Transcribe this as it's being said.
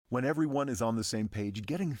When everyone is on the same page,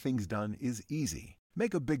 getting things done is easy.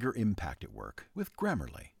 Make a bigger impact at work with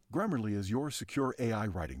Grammarly. Grammarly is your secure AI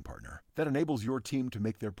writing partner that enables your team to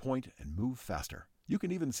make their point and move faster. You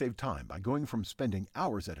can even save time by going from spending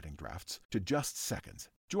hours editing drafts to just seconds.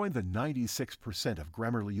 Join the 96% of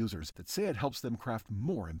Grammarly users that say it helps them craft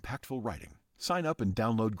more impactful writing. Sign up and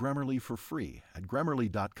download Grammarly for free at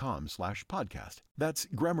grammarly.com/podcast. That's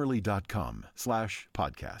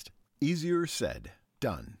grammarly.com/podcast. Easier said,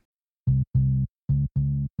 done.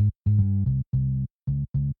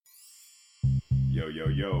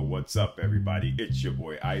 Yo, what's up, everybody? It's your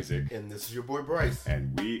boy Isaac. And this is your boy Bryce.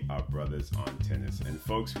 And we are brothers on tennis. And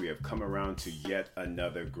folks, we have come around to yet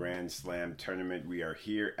another Grand Slam tournament. We are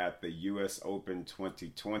here at the U.S. Open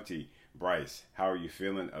 2020. Bryce, how are you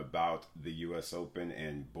feeling about the U.S. Open?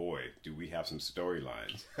 And boy, do we have some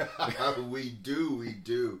storylines. We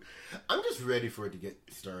do. I'm just ready for it to get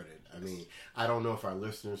started. I mean, I don't know if our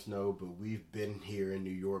listeners know, but we've been here in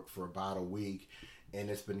New York for about a week, and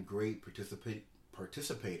it's been great participating.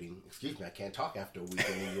 Excuse me, I can't talk after a week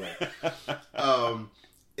in New York.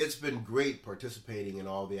 It's been great participating in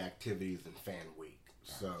all the activities in Fan Week.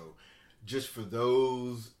 So just for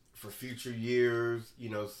future years,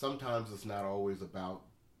 sometimes it's not always about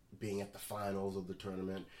being at the finals of the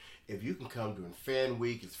tournament. If you can come to Fan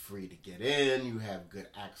Week, it's free to get in. You have good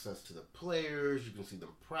access to the players. You can see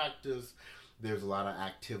them practice. There's a lot of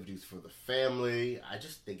activities for the family. I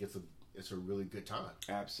just think it's a really good time.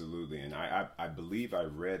 Absolutely. And I believe I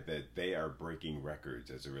read that they are breaking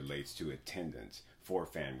records as it relates to attendance for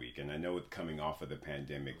Fan Week. And I know it's coming off of the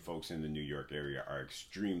pandemic. Folks in the New York area are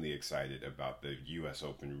extremely excited about the U.S.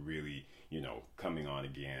 Open really, coming on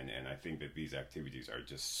again. And I think that these activities are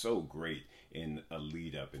just so great in a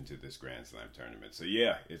lead up into this Grand Slam tournament. So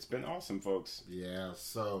yeah, it's been awesome, folks. Yeah.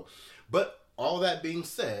 So, but all that being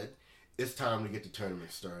said, it's time to get the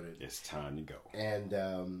tournament started. It's time to go. And,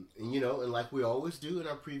 and like we always do in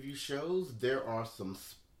our preview shows, there are some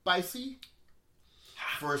spicy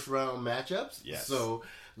first round matchups. Yes. So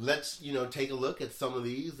let's, take a look at some of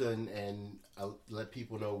these and let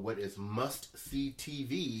people know what is must-see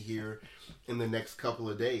TV here in the next couple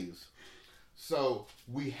of days. So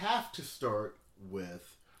we have to start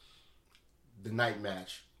with the night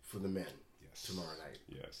match for the men. Tomorrow night.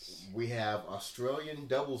 Yes. We have Australian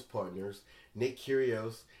doubles partners, Nick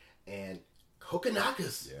Kyrgios and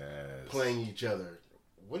Kokkinakis playing each other.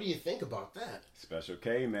 What do you think about that? Special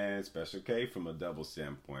K, man. Special K from a double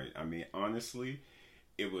standpoint. I mean, honestly,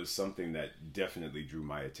 it was something that definitely drew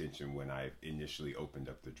my attention when I initially opened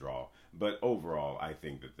up the draw. But overall, I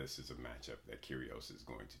think that this is a matchup that Kyrgios is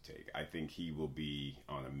going to take. I think he will be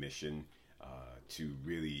on a mission to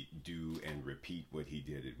really do and repeat what he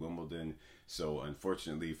did at Wimbledon. So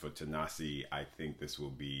unfortunately for Tanasi, I think this will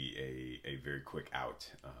be a very quick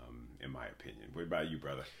out, in my opinion. What about you,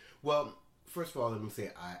 brother? Well, first of all, let me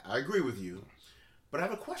say I agree with you, but I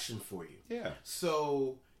have a question for you. Yeah.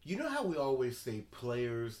 So, you know how we always say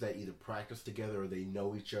players that either practice together or they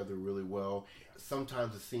know each other really well,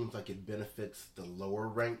 sometimes it seems like it benefits the lower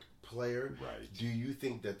ranked player. Right. Do you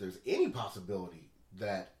think that there's any possibility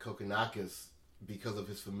that Kokkinakis, because of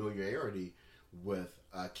his familiarity with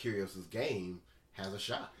Kyrgios' game, has a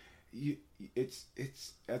shot?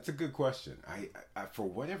 That's a good question. I for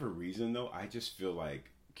whatever reason though, I just feel like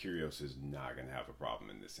Kyrgios is not going to have a problem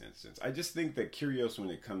in this instance. I just think that Kyrgios, when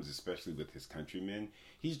it comes, especially with his countrymen,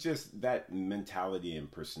 he's just that mentality and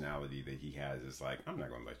personality that he has is like, I'm not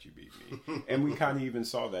going to let you beat me. And we kind of even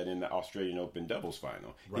saw that in the Australian Open doubles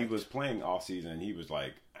final. Right. He was playing all season and he was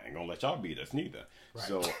like, I ain't going to let y'all beat us neither. Right.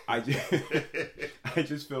 So I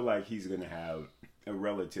just feel like he's going to have a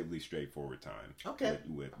relatively straightforward time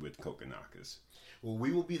with Kokkinakis. Well,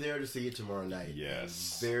 we will be there to see you tomorrow night.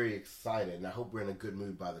 Yes. I'm very excited, and I hope we're in a good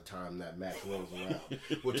mood by the time that match rolls around.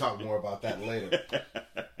 We'll talk more about that later.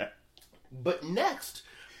 But next,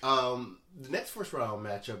 the next first round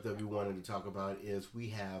matchup that we wanted to talk about is we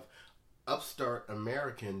have upstart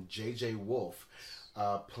American J.J. Wolf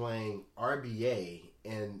playing RBA.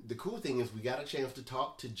 And the cool thing is we got a chance to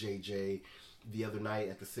talk to J.J. the other night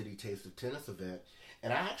at the City Taste of Tennis event.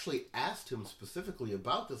 And I actually asked him specifically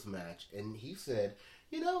about this match, and he said,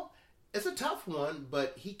 it's a tough one,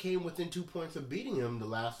 but he came within 2 points of beating him the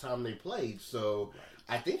last time they played. So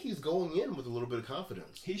I think he's going in with a little bit of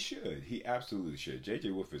confidence. He should. He absolutely should. J.J.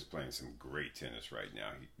 Wolf is playing some great tennis right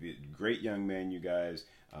now. Great young man, you guys.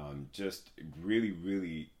 Just really,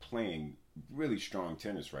 really playing really strong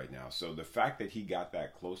tennis right now. So the fact that he got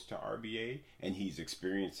that close to RBA and he's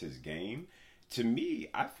experienced his game, to me,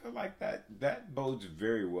 I feel like that bodes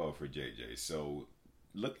very well for JJ. So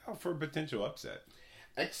look out for a potential upset.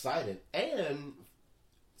 Excited. And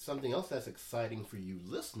something else that's exciting for you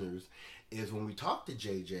listeners is when we talk to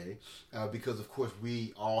JJ, because of course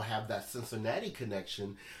we all have that Cincinnati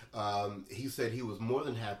connection. He said he was more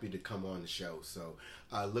than happy to come on the show. So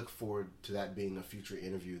I look forward to that being a future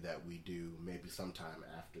interview that we do maybe sometime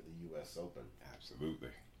after the U.S. Open. Absolutely.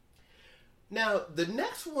 Now, the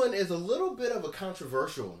next one is a little bit of a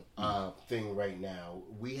controversial thing right now.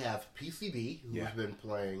 We have PCB, who's been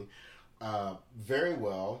playing very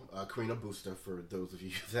well. Karina Busta, for those of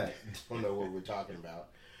you that don't know what we're talking about.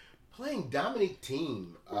 Playing Dominic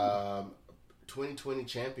Thiem, 2020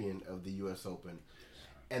 champion of the U.S. Open.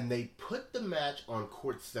 And they put the match on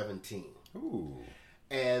court 17. Ooh.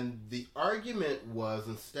 And the argument was,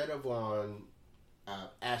 instead of on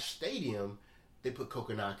Ash Stadium, they put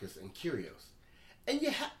Kokkinakis and Kyrgios. And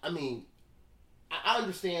I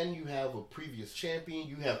understand you have a previous champion.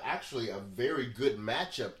 You have actually a very good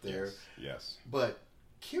matchup there. Yes. But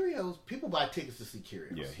Kyrgios, people buy tickets to see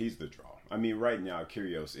Kyrgios. Yeah, he's the draw. I mean, right now,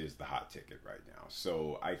 Kyrgios is the hot ticket right now.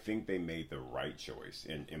 So I think they made the right choice,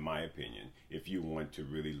 in my opinion, if you want to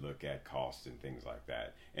really look at costs and things like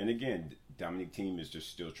that. And again, Dominic Thiem is just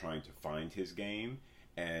still trying to find his game.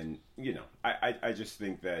 And, I just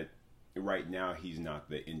think that right now he's not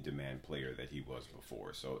the in-demand player that he was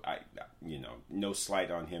before. So, no slight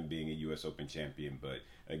on him being a U.S. Open champion, but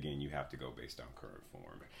again, you have to go based on current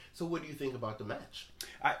form. So what do you think about the match?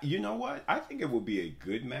 You know what? I think it will be a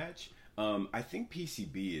good match. I think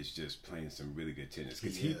PCB is just playing some really good tennis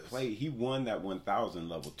because he won that 1,000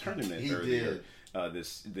 level tournament earlier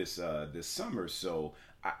this summer. So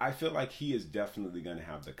I feel like he is definitely going to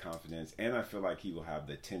have the confidence, and I feel like he will have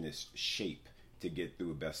the tennis shape to get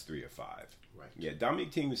through a best 3 of 5. Right. Yeah,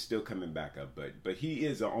 Dominic Thiem is still coming back up, but he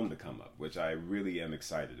is on the come up, which I really am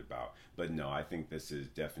excited about. But no, I think this is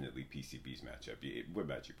definitely PCB's matchup. What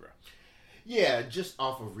about you, bro? Yeah, just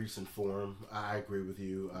off of recent form, I agree with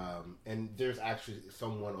you. And there's actually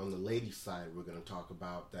someone on the ladies' side we're going to talk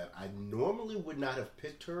about that I normally would not have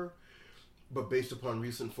picked her, but based upon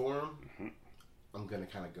recent form, I'm going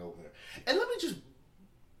to kind of go with her. And let me just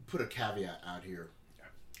put a caveat out here.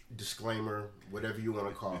 Disclaimer, whatever you want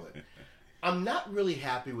to call it. I'm not really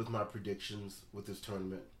happy with my predictions with this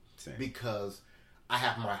tournament. Same. Because I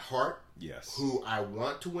have my heart, yes, who I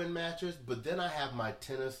want to win matches, but then I have my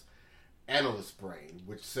tennis analyst brain,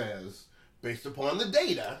 which says, based upon the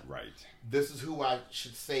data, right, this is who I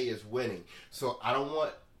should say is winning. So I don't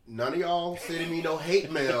want none of y'all sending me no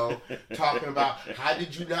hate mail talking about how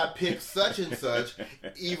did you not pick such and such,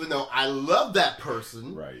 even though I love that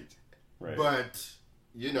person. Right. But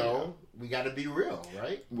we got to be real,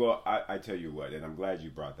 right? Well, I tell you what, and I'm glad you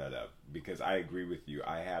brought that up, because I agree with you.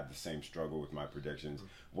 I have the same struggle with my predictions.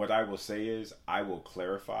 What I will say is I will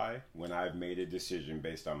clarify when I've made a decision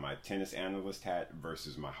based on my tennis analyst hat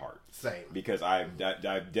versus my heart. Same. Because I've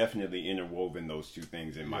definitely interwoven those two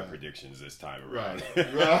things in my predictions this time around.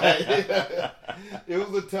 Right. It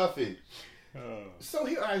was a toughie. So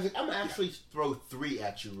here, Isaac, I'm going to actually throw 3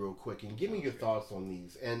 at you real quick and give me your thoughts on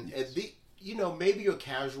these. And maybe your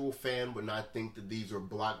casual fan would not think that these are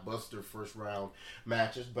blockbuster first round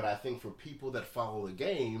matches, but I think for people that follow the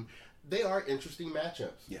game, they are interesting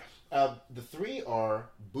matchups. Yeah. The 3 are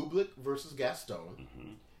Bublik versus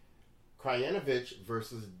Gaston, Krajinovic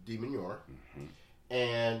versus De Minaur,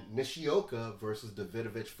 and Nishioka versus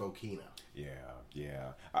Davidovich-Fokina.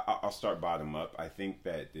 Yeah. I'll start bottom up. I think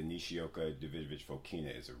that the Nishioka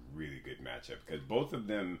Davidovich-Fokina is a really good matchup because both of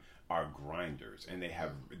them are grinders and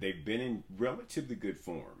they've been in relatively good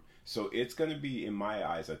form. So it's going to be, in my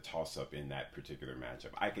eyes, a toss-up in that particular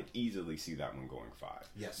matchup. I could easily see that one going 5.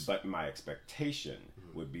 Yes. But my expectation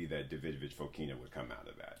would be that Davidovich-Fokina would come out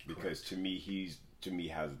of that because to me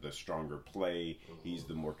has the stronger play. He's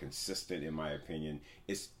the more consistent, in my opinion.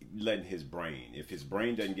 It's letting his brain. If his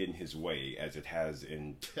brain doesn't get in his way, as it has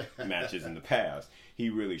in matches in the past,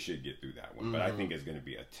 he really should get through that one. But I think it's going to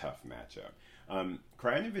be a tough matchup.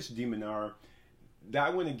 Krajinovic De Minaur,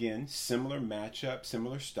 that one again, similar matchup,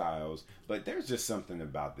 similar styles, but there's just something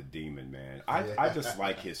about the Demon, man. I just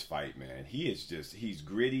like his fight, man. He's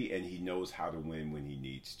gritty and he knows how to win when he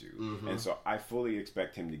needs to. And so I fully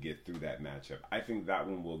expect him to get through that matchup. I think that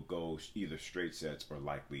one will go either straight sets or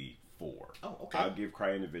likely 4. Oh, okay. I'll give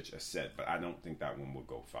Krajinovic a set, but I don't think that one will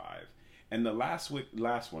go 5. And the last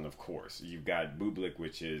one, of course, you've got Bublik,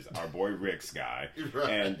 which is our boy Rick's guy,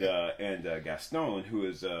 and Gaston, who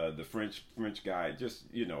is the French guy. Just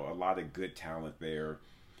a lot of good talent there.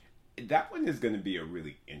 That one is going to be a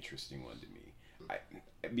really interesting one to me,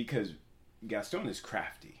 because Gaston is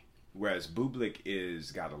crafty. Whereas Bublik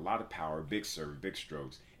is got a lot of power, big serve, big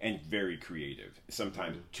strokes, and very creative.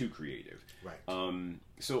 Sometimes too creative. Right.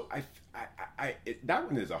 So that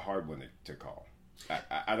one is a hard one to call.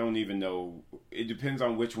 I don't even know. It depends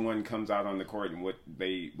on which one comes out on the court and what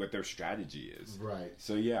their strategy is. Right.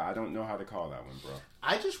 So yeah, I don't know how to call that one, bro.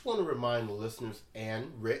 I just want to remind the listeners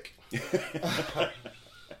and Rick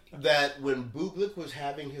that when Bublik was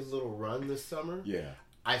having his little run this summer,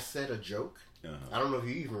 I said a joke. I don't know if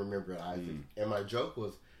you even remember it, Isaac. And my joke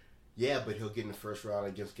was, yeah, but he'll get in the first round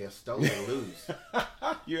against Gaston and lose.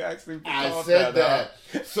 You actually I said that.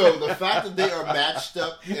 So the fact that they are matched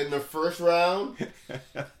up in the first round,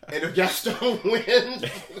 and if Gaston wins,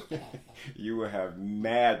 you will have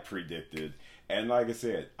mad predicted. And like I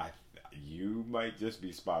said, you might just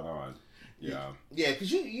be spot on. Yeah. Yeah,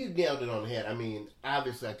 because you nailed it on the head. I mean,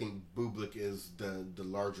 obviously, I think Bublik is the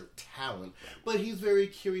larger talent, but he's very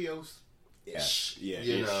curious. Yeah,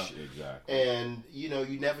 exactly. And,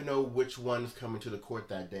 you never know which one's coming to the court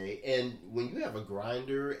that day. And when you have a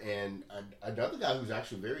grinder and another guy who's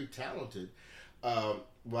actually very talented,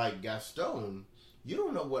 like Gaston, you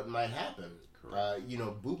don't know what might happen.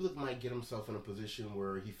 Bublik might get himself in a position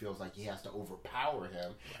where he feels like he has to overpower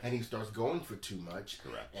him, and he starts going for too much,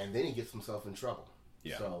 and then he gets himself in trouble.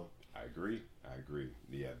 Yeah, so I agree.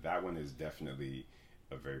 Yeah, that one is definitely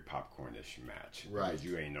a very popcornish match. Right. Because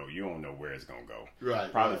you don't know where it's gonna go.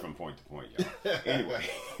 Right. Probably from point to point, yeah. Anyway.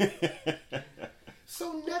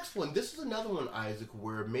 So next one, this is another one, Isaac,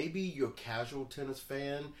 where maybe your casual tennis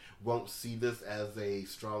fan won't see this as a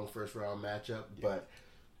strong first round matchup, but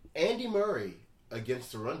Andy Murray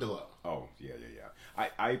against Cerundolo. Oh, yeah.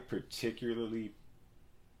 I particularly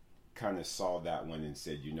kind of saw that one and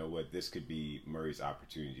said, you know what, this could be Murray's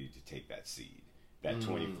opportunity to take that seed. That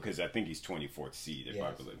 20, because I think he's 24th seed, if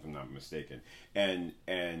I'm not mistaken. And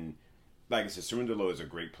like I said, Cerundolo is a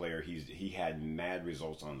great player. He had mad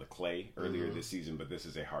results on the clay earlier this season, but this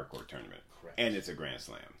is a hardcore tournament. Correct. And it's a Grand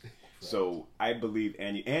Slam. So I believe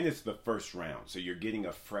Andy, and it's the first round, so you're getting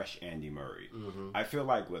a fresh Andy Murray. I feel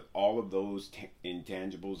like with all of those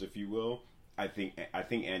intangibles, if you will, I think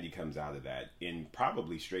Andy comes out of that in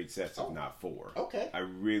probably straight sets, if not 4. Okay. I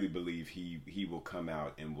really believe he will come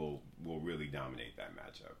out and will really dominate that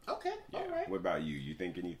matchup. Okay. Yeah. All right. What about you? You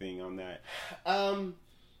think anything on that? I'm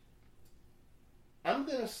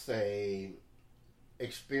gonna say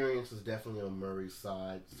experience is definitely on Murray's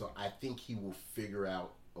side, so I think he will figure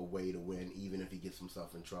out a way to win, even if he gets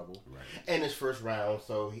himself in trouble. Right. And his first round,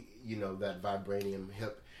 so that vibranium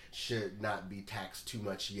hip should not be taxed too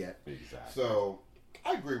much yet. Exactly. So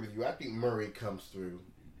I agree with you. I think Murray comes through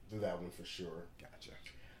that one for sure.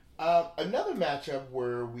 Gotcha. Another matchup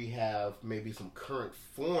where we have maybe some current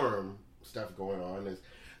form stuff going on is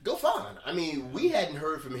Goffin. I mean, we hadn't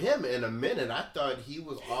heard from him in a minute. I thought he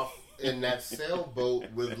was off in that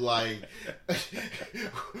sailboat with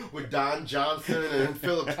with Don Johnson and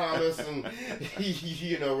Philip Thomas and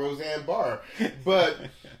Roseanne Barr, but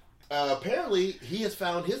apparently he has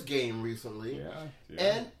found his game recently. Yeah.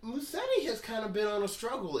 And Musetti has kind of been on a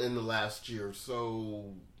struggle in the last year. So,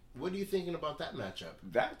 what are you thinking about that matchup?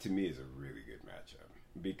 That to me is a really good matchup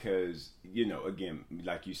because again,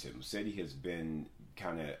 like you said, Musetti has been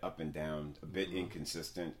kind of up and down, a bit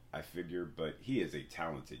inconsistent, I figure, but he is a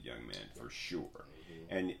talented young man for sure.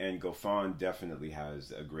 And Goffin definitely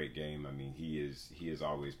has a great game. I mean, he has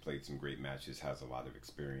always played some great matches, has a lot of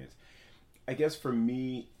experience. I guess for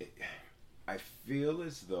me, I feel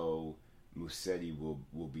as though Musetti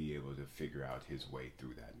will be able to figure out his way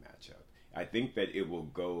through that matchup. I think that it will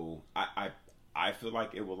go. I feel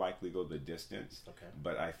like it will likely go the distance. Okay.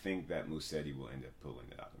 But I think that Musetti will end up pulling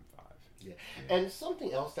it out in 5. Yeah. And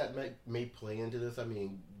something else that may play into this, I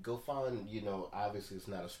mean, Goffin, obviously it's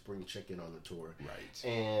not a spring chicken on the tour. Right.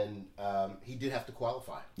 And he did have to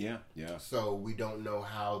qualify. Yeah. So we don't know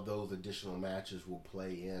how those additional matches will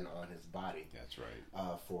play in on his body. That's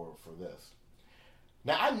right. For this.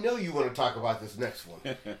 Now, I know you want to talk about this next one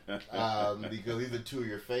because these are 2 of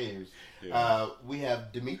your faves. Yeah. We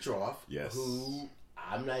have Dimitrov, who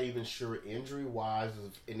I'm not even sure injury-wise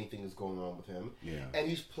if anything is going on with him. Yeah. And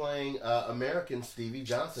he's playing American Stevie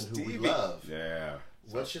Johnson, who we love. Yeah.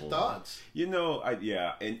 What's your thoughts?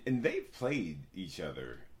 And they've played each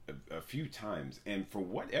other a few times, and for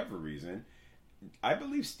whatever reason, I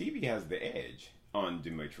believe Stevie has the edge on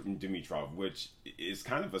Dimitrov, which is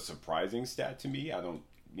kind of a surprising stat to me. I don't,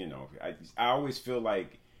 I always feel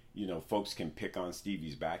like folks can pick on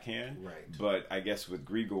Stevie's backhand. Right. But I guess with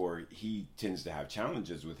Grigor, he tends to have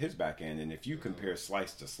challenges with his backhand. And if you compare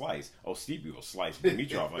slice to slice, Stevie will slice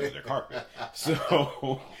Dimitrov under the carpet.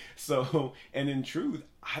 So, and in truth,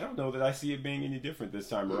 I don't know that I see it being any different this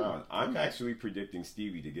time around. I'm actually predicting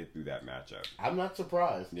Stevie to get through that matchup. I'm not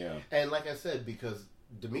surprised. Yeah. And like I said, because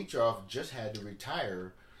Dimitrov just had to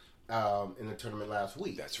retire in the tournament last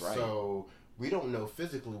week. That's right. So we don't know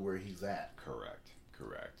physically where he's at. Correct.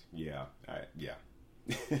 Yeah.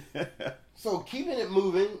 So keeping it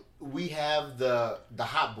moving, we have the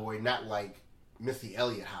hot boy, not like Missy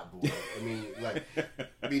Elliott hot boy. I mean,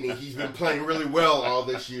 meaning he's been playing really well all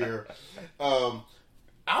this year.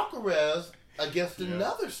 Alcaraz against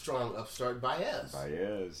another strong upstart, Baez.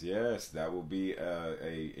 Baez, yes, that will be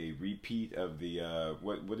a repeat of the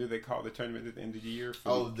what do they call the tournament at the end of the year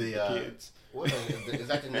for the kids? Is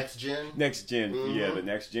that the next gen? Next gen, yeah, the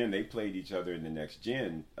next gen. They played each other in the next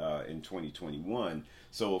gen in 2021.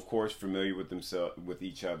 So of course, familiar with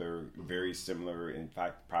each other, very similar. In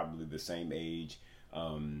fact, probably the same age.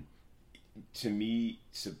 To me,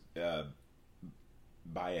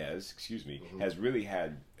 Baez, has really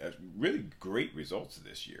had really great results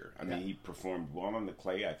this year. I mean, he performed well on the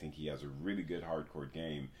clay. I think he has a really good hardcourt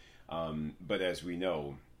game. But as we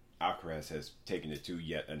know, Alcaraz has taken it to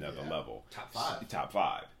yet another level. Top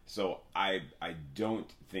five. So I don't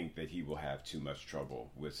think that he will have too much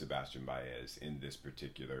trouble with Sebastian Baez in this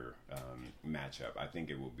particular matchup. I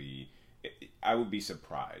think I would be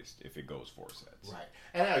surprised if it goes 4 sets. Right.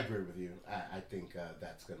 And I agree with you. I think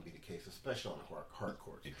that's going to be the case, especially on the hard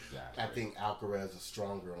court. Exactly. I think Alcaraz is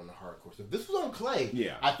stronger on the hard court. If this was on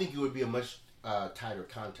clay, I think it would be a much tighter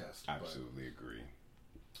contest. Absolutely agree.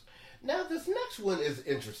 Now, this next one is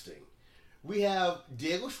interesting. We have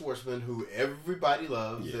Diego Schwartzman, who everybody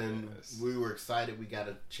loves, and we were excited we got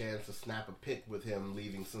a chance to snap a pic with him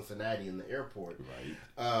leaving Cincinnati in the airport. Right.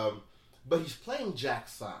 But he's playing Jack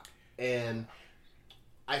Sock. And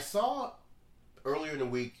I saw earlier in the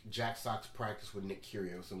week Jack Sock's practice with Nick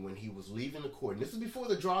Kyrgios, and when he was leaving the court, and this is before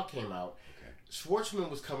the draw came out, Schwartzman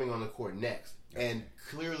was coming on the court next, and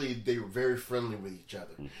clearly they were very friendly with each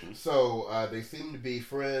other. So they seemed to be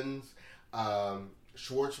friends.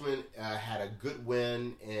 Schwartzman had a good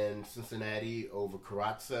win in Cincinnati over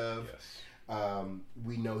Karatsev.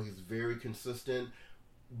 We know he's very consistent.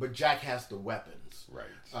 But Jack has the weapons.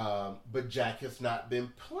 Right. But Jack has not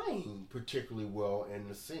been playing particularly well in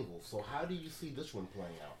the singles. So how do you see this one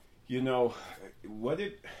playing out? What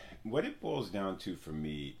it boils down to for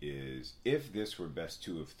me is if this were best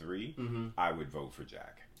 2 of 3, I would vote for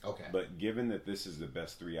Jack. Okay. But given that this is the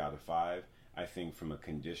best 3 out of 5, I think from a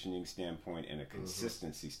conditioning standpoint and a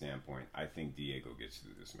consistency standpoint, I think Diego gets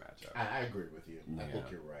through this matchup. I agree with you. I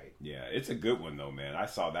think you're right. Yeah, it's a good one though, man. I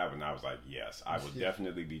saw that one. I was like, yes, I will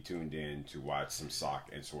definitely be tuned in to watch some Sock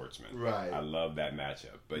and Schwartzman. Right. I love that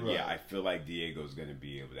matchup. But yeah, I feel like Diego's going to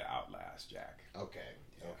be able to outlast Jack. Okay.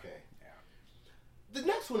 The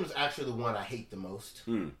next one is actually the one I hate the most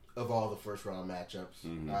of all the first round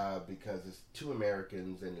matchups because it's 2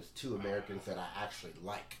 Americans and it's 2 Americans that I actually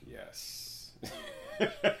like. Yes. I'm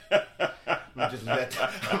gonna just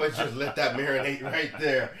let that marinate right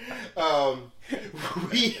there.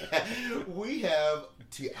 We have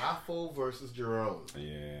Tiafoe versus Jerome.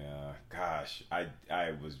 Yeah, gosh,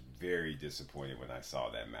 I was very disappointed when I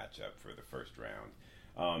saw that matchup for the first round.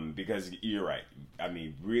 Because you're right. I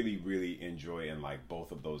mean, really enjoy and like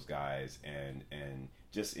both of those guys and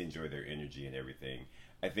just enjoy their energy and everything.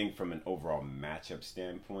 I think from an overall matchup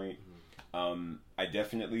standpoint, I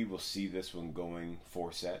definitely will see this one going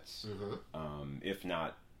 4 sets, if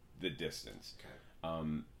not the distance.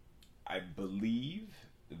 Okay. I believe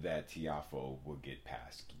that Tiafoe will get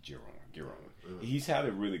past Giron. He's had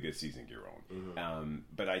a really good season, Giron.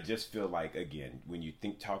 But I just feel like, again, when you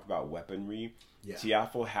talk about weaponry,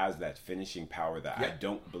 Tiafoe has that finishing power that I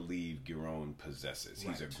don't believe Giron possesses.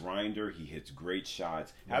 He's a grinder. He hits great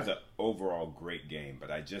shots. Has an overall great game.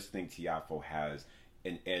 But I just think Tiafoe has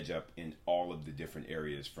an edge up in all of the different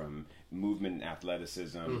areas, from movement and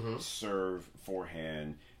athleticism, serve,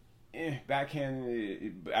 forehand,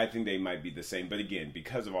 backhand. I think they might be the same. But again,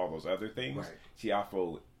 because of all those other things,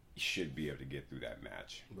 Tiafoe should be able to get through that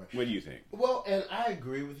match. What do you think? Well, and I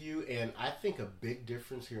agree with you, and I think a big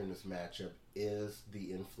difference here in this matchup is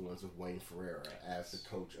the influence of Wayne Ferreira as the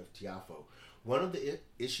coach of Tiafoe. One of the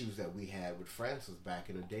issues that we had with Francis back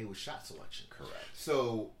in the day was shot selection. Correct.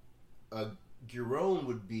 So Giron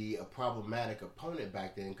would be a problematic opponent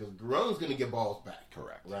back then because Giron's going to get balls back.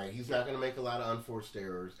 Correct. Right? He's not going to make a lot of unforced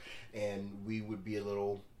errors, and we would be a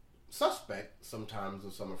little suspect sometimes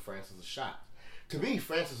of some of Francis' shots. To me,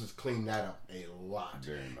 Francis has cleaned that up a lot.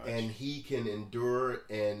 Very much. And he can endure,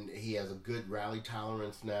 and he has a good rally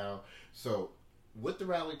tolerance now. So, with the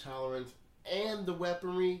rally tolerance and the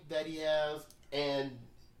weaponry that he has, and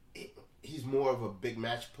he's more of a big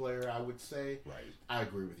match player, I would say. Right. I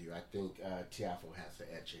agree with you. I think Tiafoe has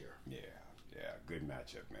the edge here. Yeah, good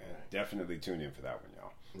matchup, man. Right. Definitely tune in for that one,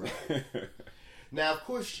 y'all. Right. Now, of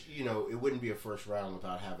course, you know, it wouldn't be a first round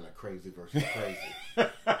without having a crazy versus crazy.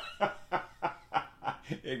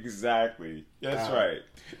 Exactly. That's right.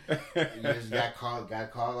 You just got called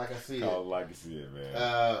like I see it. Called like I see it,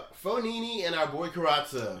 man. Fonini and our boy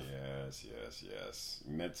Karatsev. Yes.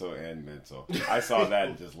 Mental and mental. I saw that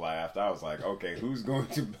and just laughed. I was like, okay, who's going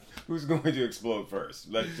to explode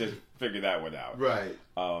first? Let's just figure that one out. Right.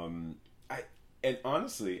 And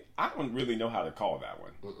honestly, I don't really know how to call that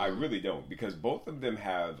one. Mm-mm. I really don't, because both of them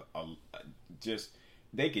have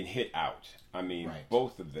they can hit out. I mean, right.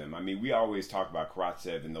 Both of them. I mean, we always talk about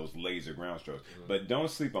Karatsev and those laser ground strokes, but don't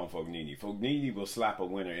sleep on Fognini. Fognini will slap a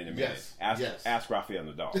winner in a minute. Ask Rafael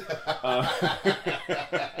Nadal.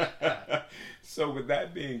 So with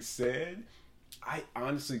that being said, I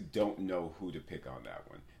honestly don't know who to pick on that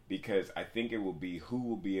one, because I think it will be who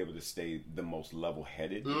will be able to stay the most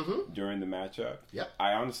level-headed during the matchup. Yep.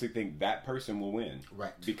 I honestly think that person will win.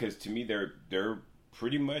 Right. Because to me, they're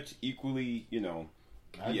pretty much equally, you know.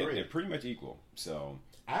 I agree. They're pretty much equal. So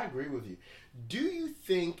I agree with you. Do you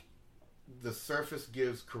think the surface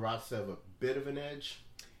gives Karatsev a bit of an edge?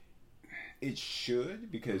 It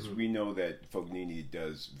should, because we know that Fognini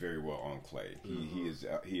does very well on clay.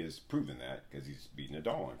 He has proven that, because he's beaten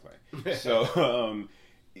Nadal on clay. So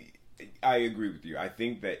I agree with you. I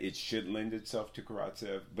think that it should lend itself to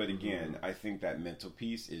Karatsev, but again, I think that mental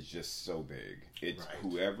piece is just so big. It's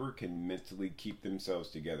whoever can mentally keep themselves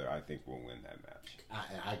together, I think, will win that match.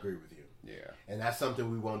 I agree with you. Yeah. And that's something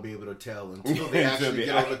we won't be able to tell until they actually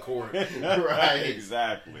get on the court. Right.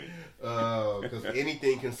 Exactly. Because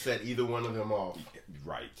anything can set either one of them off.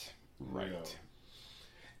 Right. You know.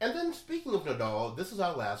 And then speaking of Nadal, this is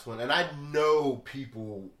our last one. And I know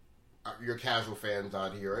people, your casual fans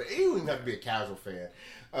out here, you don't even have to be a casual fan.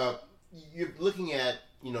 You're looking at,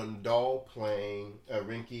 you know, Nadal playing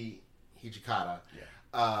Rinky Hijikata.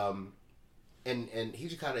 Yeah. And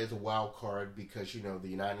Hijikata is a wild card because, you know, the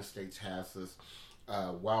United States has this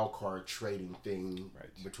wild card trading thing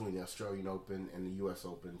between the Australian Open and the U.S.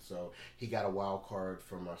 Open. So he got a wild card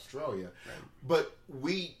from Australia. Right. But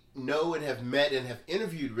we know and have met and have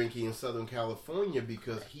interviewed Rinky in Southern California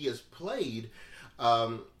because he has played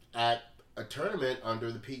at a tournament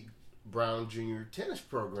under the Pete Brown Jr. tennis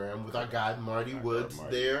program with our guy Marty Woods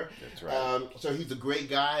there. That's right. So he's a great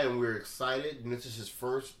guy, and we're excited. And this is his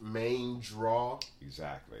first main draw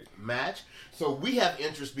match. So we have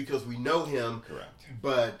interest because we know him. Correct.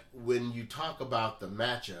 But when you talk about the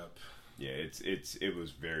matchup, yeah, it was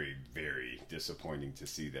very, very disappointing to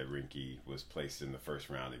see that Rinky was placed in the first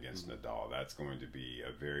round against Nadal. That's going to be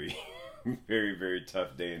a very very, very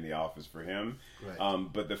tough day in the office for him. Right.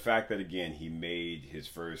 But the fact that, again, he made his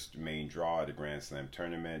first main draw at a Grand Slam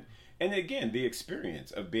tournament, and again, the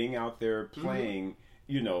experience of being out there playing,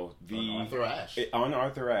 you know, on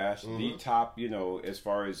Arthur Ashe, the top, you know, as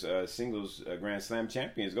far as singles Grand Slam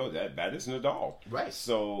champions go, that is Nadal. Right.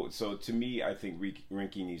 So to me, I think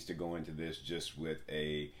Rinky needs to go into this just with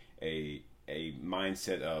a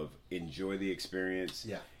mindset of enjoy the experience.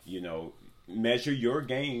 Yeah. You know, measure your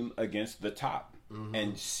game against the top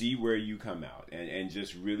and see where you come out and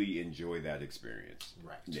just really enjoy that experience.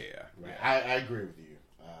 Right. Yeah. Right. I agree with you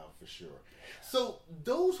for sure. So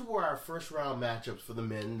those were our first round matchups for the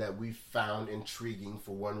men that we found intriguing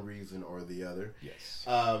for one reason or the other. Yes.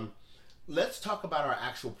 Let's talk about our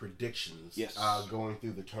actual predictions going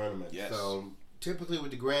through the tournament. Yes. So typically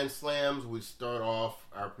with the Grand Slams, we start off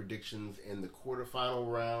our predictions in the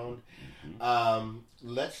quarterfinal round.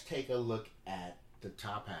 Let's take a look at the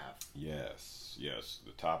top half. Yes,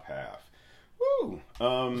 the top half. Woo!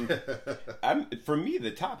 For me,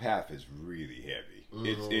 the top half is really heavy.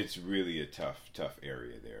 It's really a tough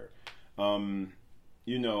area there.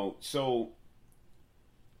 You know, so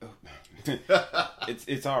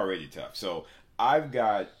it's already tough. So I've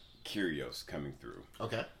got Kyrgios coming through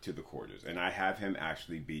to the quarters, and I have him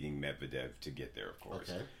actually beating Medvedev to get there, of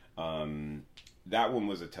course. That one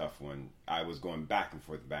was a tough one. I was going back and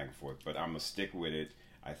forth, but I'm going to stick with it.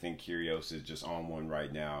 I think Kyrgios is just on one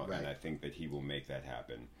right now, and I think that he will make that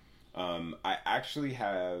happen. I actually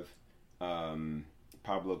have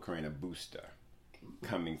Pablo Carreño Busta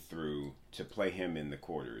coming through to play him in the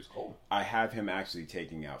quarters. I have him actually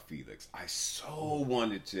taking out Felix. I so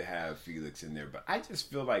wanted to have Felix in there, but I just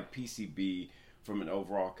feel like PCB from an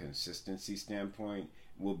overall consistency standpoint,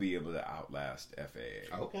 will be able to outlast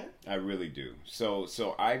FAA. Okay. I really do. So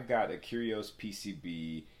I've got a Kyrgios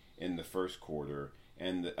PCB in the first quarter,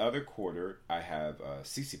 and the other quarter I have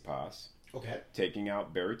Tsitsipas taking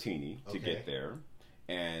out Berrettini to get there,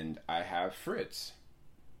 and I have Fritz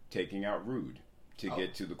taking out Rude to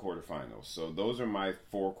get to the quarterfinals. So those are my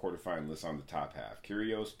 4 quarterfinalists on the top half: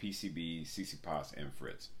 Kyrgios, PCB, Tsitsipas, and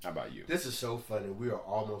Fritz. How about you? This is so funny. We are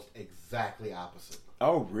almost exactly opposite.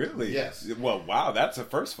 Oh, really? Yes. Well, wow, that's a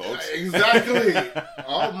first, folks. Exactly.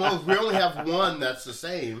 Almost. We only have one that's the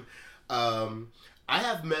same. I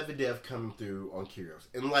have Medvedev coming through on Kyrgios.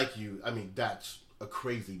 And like you, I mean, that's a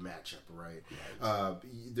crazy matchup, right?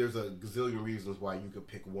 There's a gazillion reasons why you could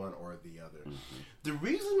pick one or the other. Mm-hmm. The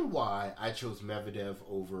reason why I chose Medvedev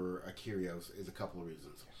over Kyrgios is a couple of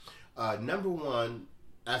reasons. Number one,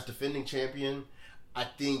 as defending champion, I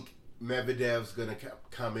think Medvedev's going to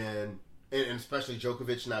come in, and especially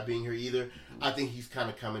Djokovic not being here either, I think he's kind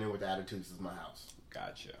of coming in with attitude. This is my house.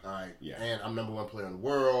 Gotcha. All right. Yeah. And I'm number 1 player in the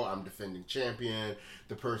world. I'm defending champion.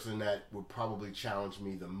 The person that would probably challenge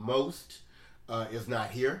me the most is not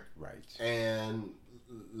here. Right. And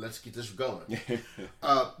let's get this going.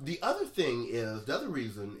 The other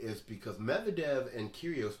reason is because Medvedev and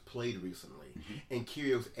Kyrgios played recently, and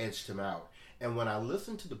Kyrgios edged him out. And when I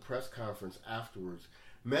listened to the press conference afterwards,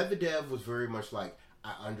 Medvedev was very much like,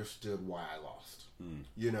 I understood why I lost.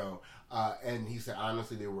 You know, and he said,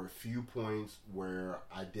 honestly, there were a few points where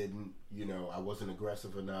I didn't, I wasn't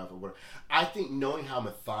aggressive enough or whatever. I think knowing how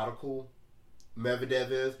methodical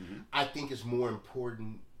Medvedev is, I think it's more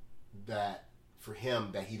important that for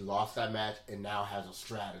him that he lost that match and now has a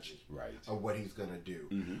strategy of what he's going to do.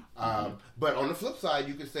 But on the flip side,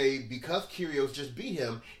 you could say because Kyrgios just beat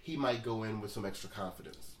him, he might go in with some extra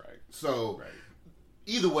confidence. So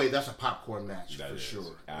either way, that's a popcorn match for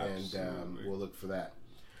sure. Absolutely. And we'll look for that.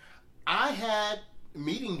 I had FAA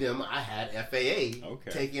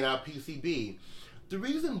taking out PCB. The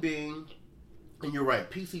reason being, and you're right,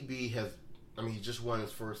 PCB has, he just won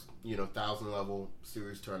his first, 1,000 level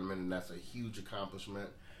series tournament, and that's a huge accomplishment.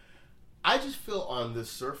 I just feel on this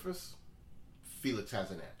surface, Felix has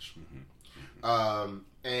an edge.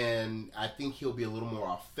 And I think he'll be a little more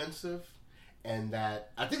offensive, and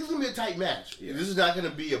that I think it's going to be a tight match. Yeah. This is not going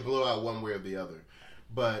to be a blowout one way or the other.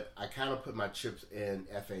 But I kind of put my chips in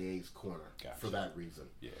FAA's corner for that reason.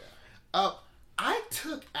 Yeah. I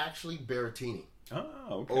took actually Berrettini.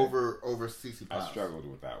 Oh, okay. Over Tsitsipas. I struggled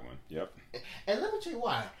with that one. Yep. And let me tell you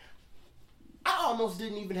why. I almost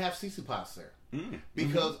didn't even have Tsitsipas there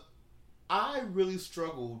because I really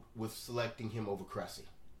struggled with selecting him over Cressy.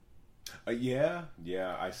 Yeah,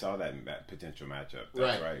 I saw that potential matchup.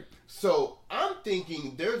 That's right. So I'm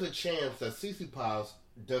thinking there's a chance that Tsitsipas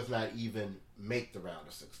does not even make the round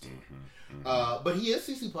of 16. But he is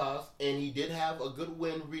Tsitsipas, and he did have a good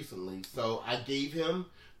win recently. So I gave him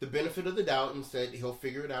the benefit of the doubt and said he'll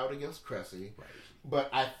figure it out against Cressy. But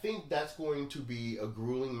I think that's going to be a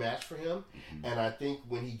grueling match for him. And I think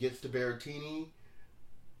when he gets to Berrettini,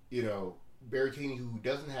 Berrettini, who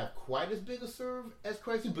doesn't have quite as big a serve as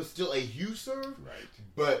Cressy, but still a huge serve,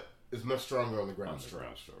 but is much stronger on the ground strokes.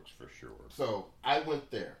 Ground strokes, for sure. So I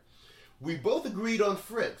went there. We both agreed on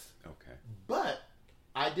Fritz. Okay. But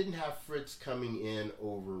I didn't have Fritz coming in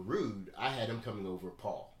over Rude. I had him coming over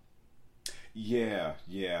Paul. Yeah.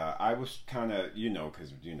 I was kind of,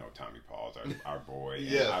 because, Tommy Paul's our boy.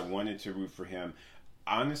 And I wanted to root for him.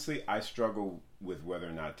 Honestly, I struggle with whether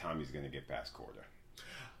or not Tommy's going to get past quarter.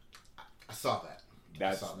 I saw that.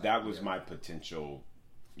 That was my potential.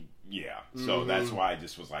 Yeah. So that's why I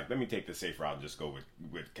just was like, let me take the safe route and just go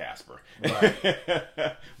with Casper.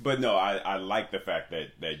 Right. But no, I like the fact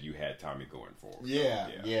that you had Tommy going forward. Yeah.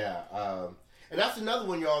 And that's another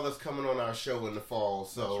one, y'all, that's coming on our show in the fall.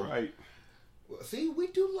 So that's right. See, we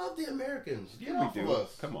do love the Americans. Yeah, we do.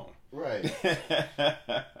 Come on. Right.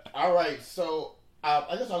 All right. So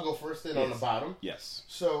I guess I'll go first then on the bottom. Yes.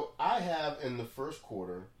 So I have in the first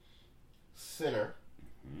quarter, Sinner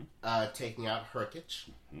taking out Herkic.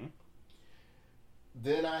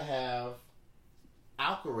 Then I have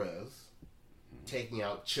Alcaraz taking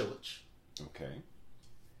out Cilic. Okay.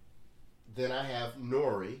 Then I have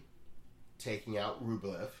Nori taking out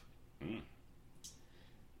Rublev.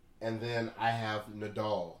 And then I have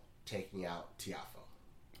Nadal taking out Tiafoe.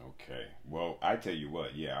 Okay. Well, I tell you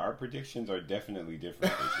what, our predictions are definitely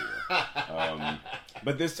different this year.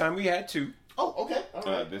 But this time we had 2. Oh, okay. All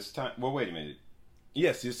right. This time, well, wait a minute.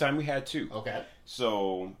 Yes, this time we had 2. Okay.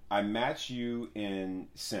 So I match you in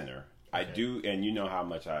center. I do, and you know how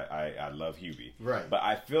much I love Hubie. Right. But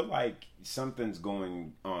I feel like something's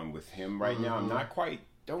going on with him right now. I'm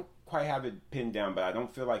don't quite have it pinned down, but I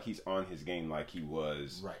don't feel like he's on his game like he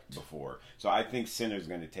was Right. before. So I think Sinner's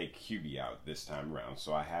going to take Hubie out this time around.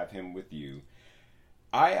 So I have him with you.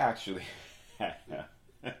 I actually...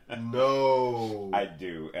 No. I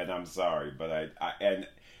do, and I'm sorry, but I and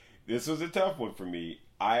this was a tough one for me.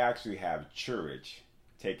 I actually have Churich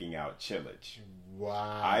taking out Chilich.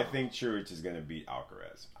 Wow. I think Churich is going to beat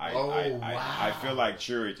Alcaraz. Wow. I feel like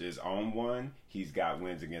Churich is on one. He's got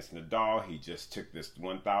wins against Nadal. He just took this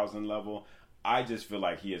 1,000 level. I just feel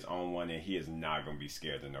like he is on one, and he is not going to be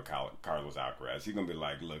scared of no Carlos Alcaraz. He's going to be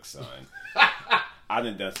like, look, son, I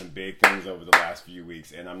done some big things over the last few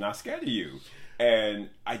weeks, and I'm not scared of you. And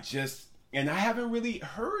I haven't really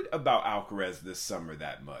heard about Alcaraz this summer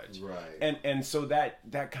that much. Right. And so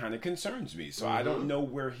that kind of concerns me. So I don't know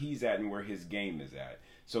where he's at and where his game is at.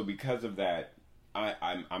 So because of that,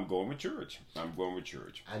 I'm going with Churich. I'm going with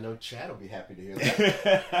Churich. I know Chad will be happy to hear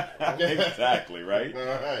that. Exactly, right?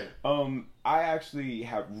 All right. I actually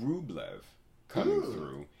have Rublev coming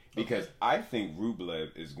through because I think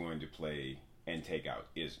Rublev is going to play and take out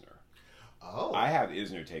Isner. Oh. I have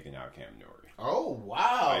Isner taking out Cam Norrie. Oh,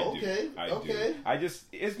 wow. I do.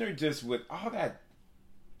 Isner just with all that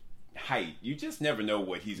height, you just never know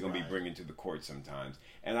what he's going to be bringing to the court sometimes.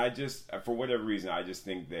 And I just, for whatever reason, I just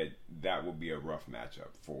think that will be a rough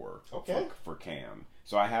matchup for Cam.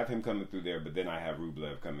 So I have him coming through there, but then I have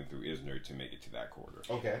Rublev coming through Isner to make it to that quarter.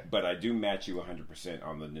 Okay. But I do match you 100%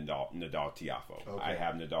 on the Nadal Tiafoe. Okay. I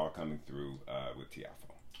have Nadal coming through with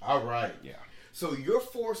Tiafoe. All right. Yeah. So your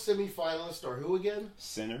 4 semifinalists are who again?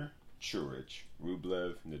 Sinner, Churich,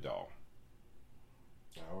 Rublev, Nadal.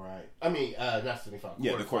 All right. I mean, not semifinals.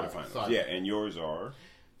 Yeah, the quarterfinals. Sorry. Yeah, and yours are?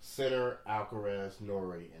 Sinner, Alcaraz,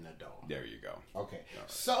 Norrie, and Nadal. There you go. Okay. Right.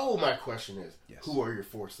 So my question is, Yes. who are your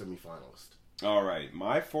 4 semifinalists? All right.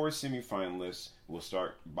 My 4 semifinalists will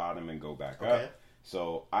start bottom and go back Okay. up.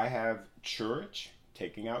 So I have Churich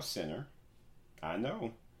taking out Sinner. I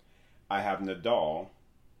know. I have Nadal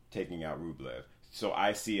taking out Rublev. So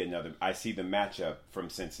I see the matchup from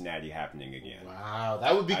Cincinnati happening again. Wow,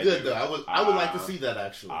 that would be good though. I would like to see that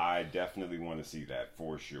actually. I definitely want to see that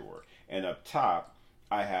for sure. And up top,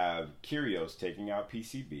 I have Kyrgios taking out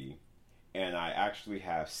PCB, and I actually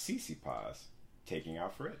have Tsitsipas taking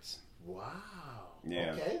out Fritz. Wow.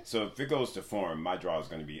 Yeah. Okay. So if it goes to form, my draw is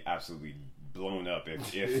going to be absolutely blown up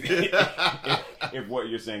if if what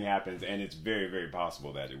you're saying happens, and it's very, very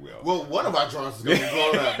possible that it will. Well, one of our draws is going to be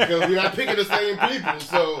blown up because we're not picking the same people.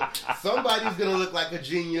 So somebody's going to look like a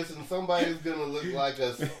genius and somebody's going to look like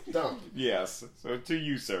a stump. Yes. So to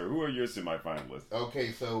you, sir, who are your semifinalists?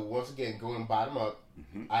 Okay, so once again, going bottom up,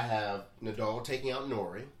 I have Nadal taking out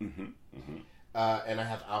Norrie, and I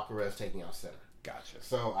have Alcaraz taking out Sinner. Gotcha.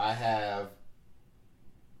 So I have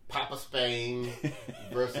Papa Spain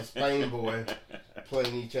versus Spain Boy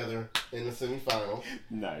playing each other in the semifinals.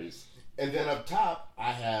 Nice. And then up top,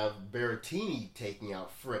 I have Berrettini taking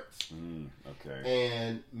out Fritz. Okay.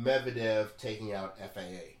 And Medvedev taking out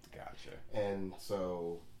FAA. Gotcha. And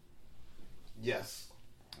so, yes.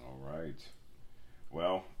 All right.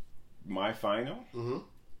 Well, my final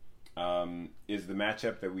is the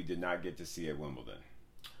matchup that we did not get to see at Wimbledon.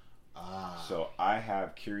 So I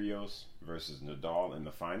have Kyrgios versus Nadal in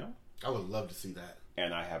the final. I would love to see that.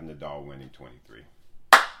 And I have Nadal winning 23.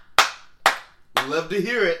 Love to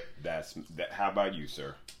hear it. That. How about you,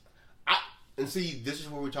 sir? And see, this is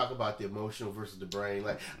where we talk about the emotional versus the brain.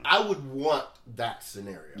 Like, I would want that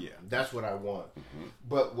scenario. Yeah. That's what I want.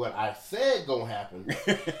 But what I said gonna happen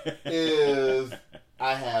is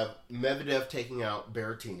I have Medvedev taking out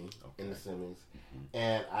Berrettini in the semis.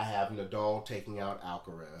 And I have Nadal taking out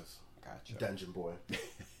Alcaraz. Gotcha. Dungeon Boy.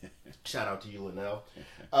 Shout out to you, Linnell.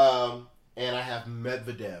 And I have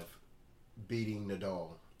Medvedev beating Nadal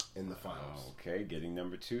in the finals. Okay, getting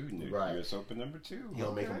number 2. Right. US Open number 2.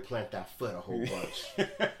 He'll make him plant that foot a whole bunch.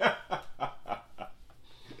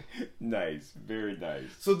 Nice. Very nice.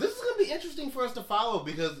 So this is going to be interesting for us to follow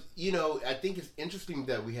because, you know, I think it's interesting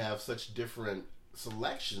that we have such different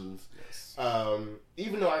selections. Yes.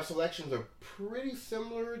 Even though our selections are pretty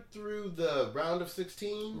similar through the round of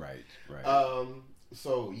 16. Right.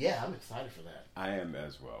 So, yeah, I'm excited for that. I am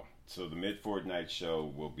as well. So the mid-fortnight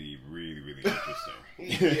show will be really, really interesting.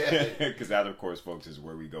 Yeah. Because that, of course, folks, is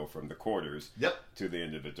where we go from the quarters to the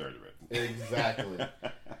end of the tournament. Exactly.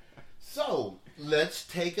 So, let's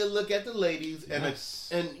take a look at the ladies.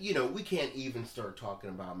 And you know, we can't even start talking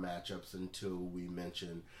about matchups until we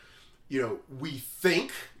mention, you know, we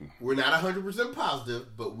think, we're not 100%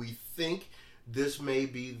 positive, but we think this may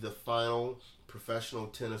be the final professional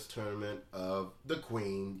tennis tournament of the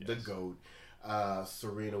Queen, the GOAT,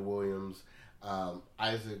 Serena Williams,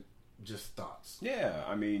 Isaac just thoughts. Yeah,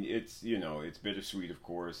 I mean, it's it's bittersweet, of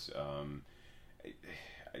course.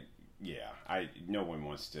 No one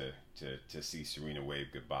wants to see Serena wave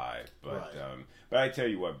goodbye, but Right. but I tell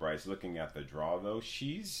you what, Bryce, looking at the draw though,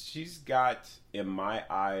 she's got, in my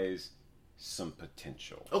eyes, some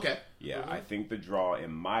potential. Okay. Yeah, I think the draw,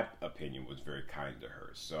 in my opinion, was very kind to her.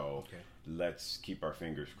 So let's keep our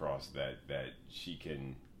fingers crossed that she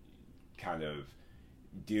can kind of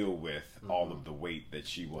deal with all of the weight that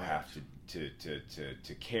she will have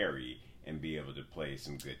to carry and be able to play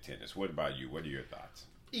some good tennis. What about you? What are your thoughts?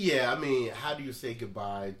 Yeah, I mean, how do you say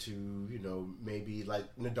goodbye to, maybe like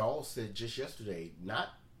Nadal said just yesterday, not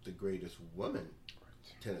the greatest woman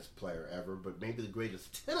tennis player ever, but maybe the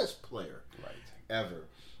greatest tennis player ever.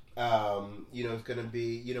 It's going to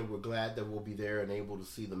be, we're glad that we'll be there and able to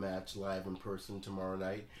see the match live in person tomorrow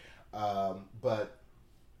night. But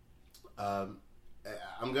I'm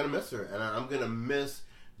going to miss her, and I'm going to miss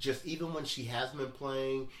just even when she has been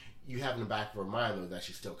playing, you have in the back of her mind, though, that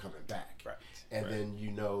she's still coming back. Right. And then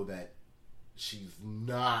you know that she's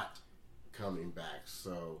not coming back.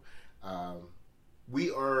 So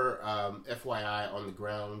we are, FYI, on the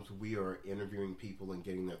grounds. We are interviewing people and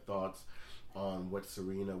getting their thoughts on what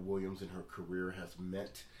Serena Williams and her career has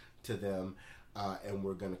meant to them. And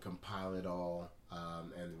we're going to compile it all,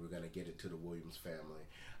 and we're going to get it to the Williams family.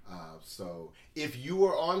 So if you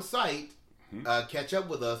are on site, catch up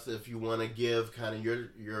with us if you want to give kind of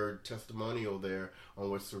your testimonial there on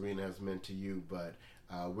what Serena has meant to you. But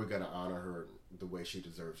we're going to honor her the way she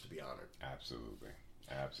deserves to be honored. Absolutely.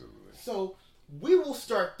 So we will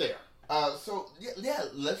start there.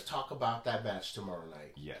 Let's talk about that match tomorrow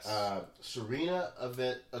night. Yes. Serena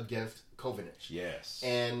event against Kovinic. Yes.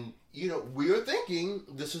 And, we are thinking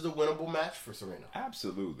this is a winnable match for Serena.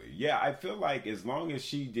 Absolutely. Yeah, I feel like as long as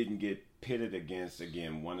she didn't get pitted against,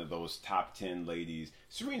 again, one of those top 10 ladies,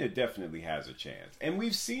 Serena definitely has a chance. And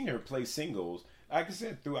we've seen her play singles, like I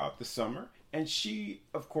said, throughout the summer. And she,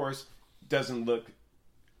 of course, doesn't look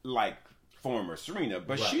like former Serena,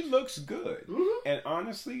 but she looks good. And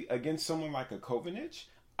honestly, against someone like a Kovinic,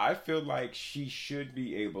 I feel like she should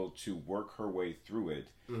be able to work her way through it.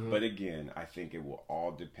 But again, I think it will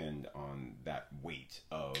all depend on that weight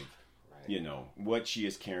of, what she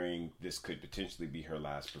is carrying. This could potentially be her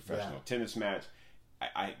last professional tennis match.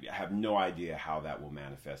 I have no idea how that will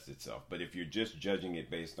manifest itself. But if you're just judging it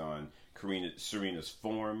based on Serena's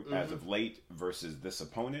form as of late versus this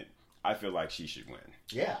opponent, I feel like she should win.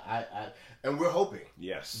 Yeah, and we're hoping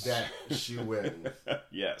that she wins.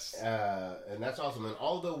 Yes. And that's awesome. And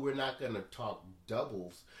although we're not going to talk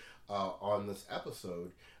doubles on this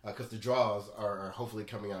episode, because the draws are hopefully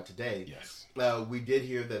coming out today, we did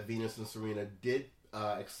hear that Venus and Serena did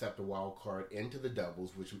accept a wild card into the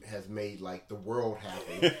doubles, which has made like the world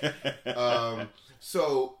happy.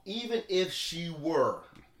 So even if she were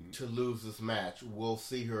to lose this match, we'll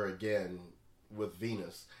see her again with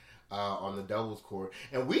Venus on the doubles court.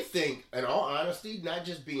 And we think, in all honesty, not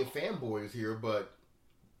just being fanboys here, but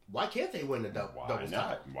why can't they win the doubles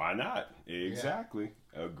title? Why not? Exactly.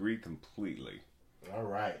 Agree completely. All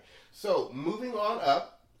right. So moving on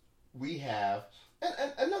up, we have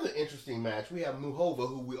another interesting match. We have Muhova,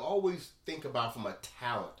 who we always think about from a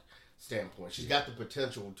talent standpoint. She's got the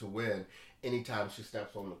potential to win anytime she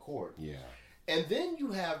steps on the court. Yeah. And then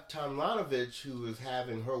you have Tomljanovic, who is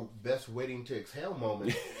having her best waiting to exhale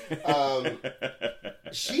moment.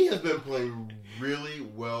 She has been playing really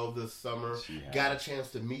well this summer. Got a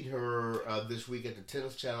chance to meet her this week at the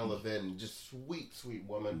Tennis Channel event. Just sweet, sweet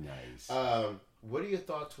woman. Nice. What are your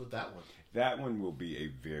thoughts with that one? That one will be a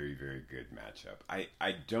very, very good matchup.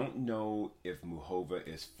 I don't know if Muhova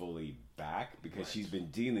is fully back because she's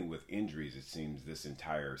been dealing with injuries, it seems, this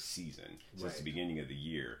entire season, since the beginning of the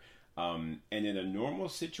year. And in a normal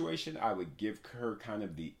situation, I would give her kind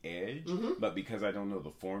of the edge, but because I don't know the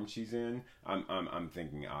form she's in, I'm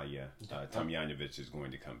thinking Tomljanovic is going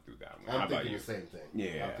to come through that one. I'm thinking the same thing.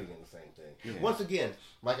 Yeah, I'm thinking the same thing. Yeah. Once again,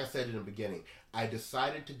 like I said in the beginning, I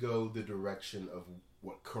decided to go the direction of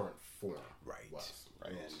what current form was,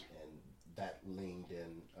 and that leaned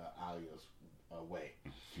in Alia's way.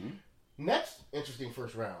 Next, interesting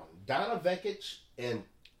first round: Donna Vekic and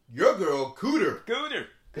your girl Cooter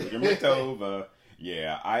Matova.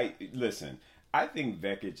 Yeah, I think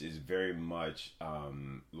Vekic is very much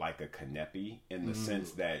like a Kanepi in the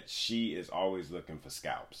sense that she is always looking for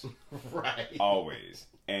scalps. Right. Always.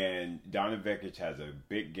 And Donna Vekic has a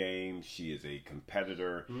big game. She is a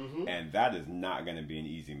competitor. And that is not going to be an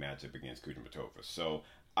easy matchup against Kudermetova. So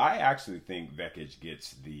I actually think Vekic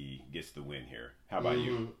gets the win here. How about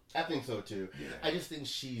you? I think so too. Yeah. I just think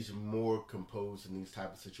she's more composed in these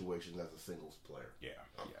type of situations as a singles player. Yeah.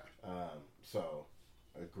 So,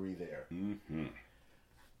 agree there. Mm-hmm.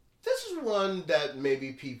 This is one that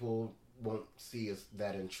maybe people won't see as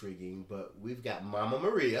that intriguing, but we've got Mama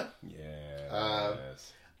Maria.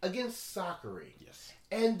 Yes. Against Sakari. Yes.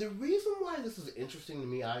 And the reason why this is interesting to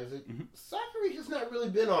me, Isaac, Sakari has not really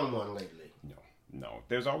been on one lately. No.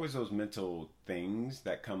 There's always those mental things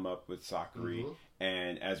that come up with Sakari.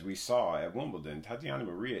 And as we saw at Wimbledon, Tatiana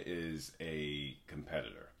Maria is a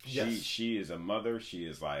competitor. Yes. She is a mother. She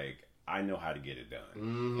is like, I know how to get it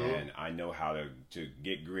done. And I know how to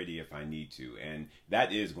get gritty if I need to. And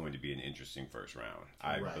that is going to be an interesting first round.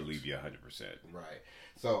 I believe you 100%. Right.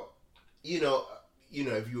 So, you know,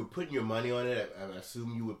 if you were putting your money on it, I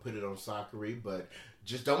assume you would put it on Sakari, but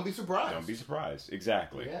just don't be surprised. Don't be surprised.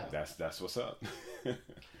 Exactly. Yeah. That's what's up.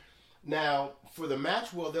 Now, for the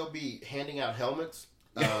match, well, they'll be handing out helmets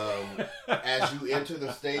as you enter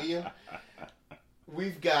the stadium.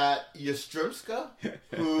 We've got Yastremska,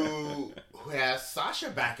 who has Sasha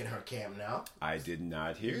back in her camp now. I did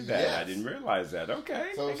not hear that. Yes. I didn't realize that.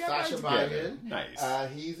 Okay. So Sasha Biden,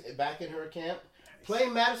 nice. He's back in her camp,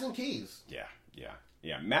 playing Madison Keys. Yeah.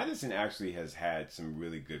 Madison actually has had some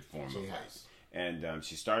really good form of late. And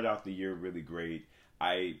she started out the year really great.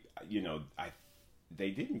 They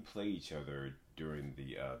didn't play each other during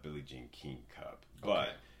the Billie Jean King Cup,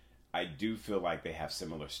 but I do feel like they have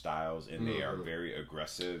similar styles and they are very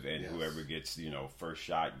aggressive, and whoever gets, first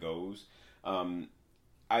shot goes.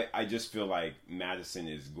 I just feel like Madison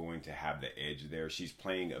is going to have the edge there. She's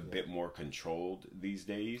playing a bit more controlled these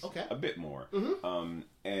days. Okay. A bit more.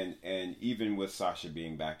 And even with Sasha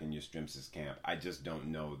being back in Yastremska's camp, I just don't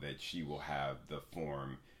know that she will have the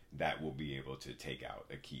form that will be able to take out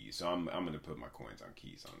a Keys. So I'm going to put my coins on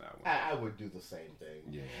Keys on that one. I would do the same thing.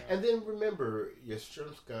 Yeah. And then remember,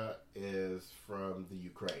 Yastremska is from the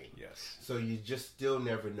Ukraine. Yes. So you just still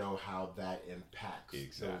never know how that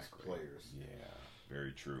impacts those players. Yeah,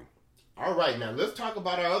 very true. All right, now let's talk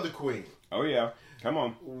about our other queen. Oh yeah, come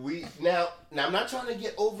on. Now I'm not trying to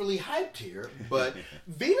get overly hyped here, but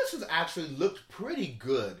Venus has actually looked pretty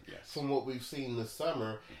good from what we've seen this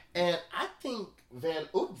summer, and I think Van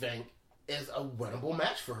Uytvanck is a winnable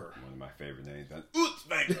match for her. One of my favorite names, Van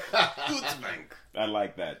Uytvanck. I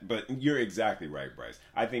like that, but you're exactly right, Bryce.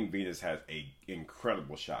 I think Venus has an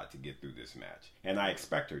incredible shot to get through this match, and I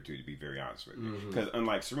expect her to be very honest with you, because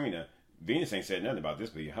unlike Serena, Venus ain't said nothing about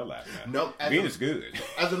this being her last match. No, Venus good.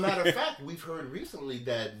 As a matter of fact, we've heard recently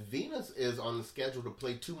that Venus is on the schedule to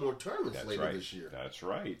play 2 more tournaments later this year. That's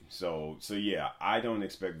right. So yeah, I don't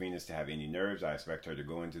expect Venus to have any nerves. I expect her to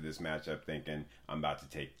go into this matchup thinking, I'm about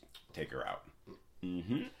to take her out.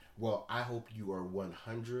 Well, I hope you are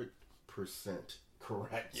 100%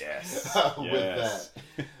 correct. Yes. With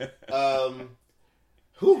that.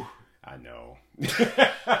 Whew. I know.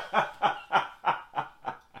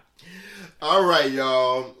 All right,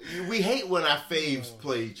 y'all. We hate when our faves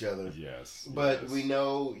play each other. Yes. But we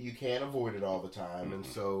know you can't avoid it all the time. And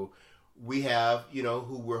so we have,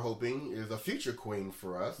 who we're hoping is a future queen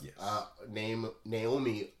for us, named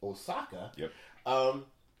Naomi Osaka,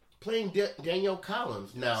 playing Danielle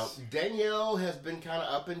Collins. Yes. Now, Danielle has been kind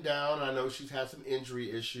of up and down. I know she's had some injury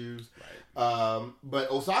issues. Right. But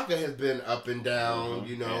Osaka has been up and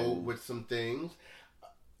down, with some things.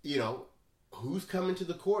 Who's coming to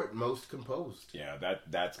the court most composed? Yeah,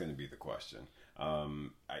 that's going to be the question.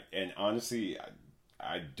 And honestly,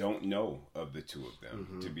 I don't know of the two of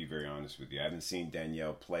them, to be very honest with you. I haven't seen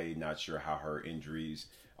Danielle play. Not sure how her injuries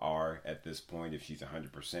are at this point, if she's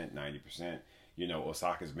 100%, 90%.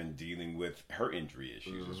 Osaka's been dealing with her injury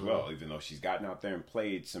issues as well, even though she's gotten out there and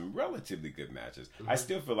played some relatively good matches. I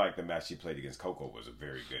still feel like the match she played against Coco was a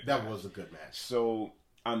very good match. That was a good match. So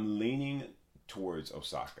I'm leaning towards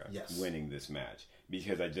Osaka winning this match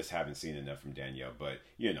because I just haven't seen enough from Danielle. But,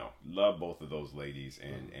 love both of those ladies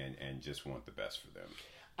and just want the best for them.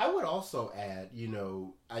 I would also add,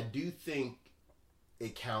 I do think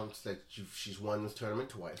it counts that she's won this tournament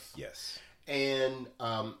twice. Yes. And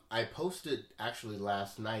I posted, actually,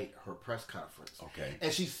 last night, her press conference. Okay.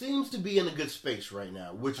 And she seems to be in a good space right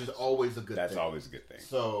now, which is always a good thing. That's always a good thing.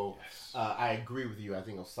 So, I agree with you. I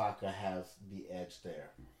think Osaka has the edge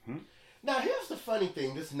there. Now, here's the funny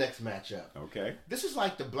thing, this next matchup. Okay. This is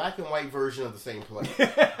like the black and white version of the same play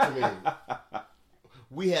to me.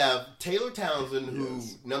 We have Taylor Townsend, who,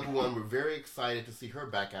 number one, we're very excited to see her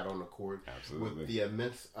back out on the court. Absolutely. With the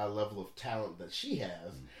immense level of talent that she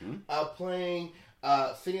has. Playing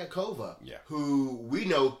Siniakova, who we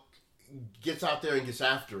know gets out there and gets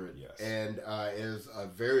after it. Yes. And is a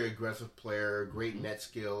very aggressive player, great net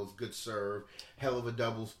skills, good serve, hell of a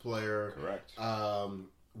doubles player. Correct.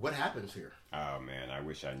 What happens here? Oh man, I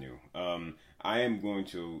wish I knew. I am going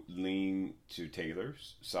to lean to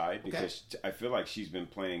Taylor's side because I feel like she's been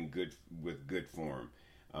playing good form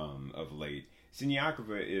of late.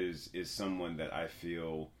 Siniakova is someone that I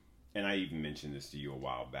feel, and I even mentioned this to you a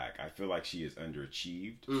while back, I feel like she is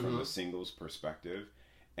underachieved from a singles perspective.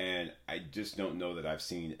 And I just don't know that I've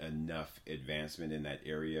seen enough advancement in that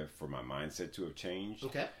area for my mindset to have changed.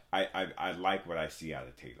 Okay. I like what I see out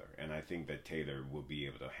of Taylor, and I think that Taylor will be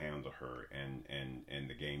able to handle her and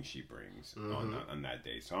the game she brings on that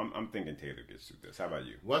day. So I'm thinking Taylor gets through this. How about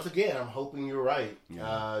you? Once again, I'm hoping you're right.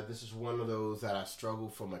 This is one of those that I struggle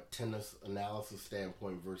from a tennis analysis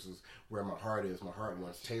standpoint versus where my heart is. My heart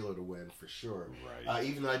wants Taylor to win for sure. Right.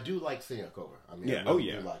 Even though I do like Siniakova. I mean, yeah. I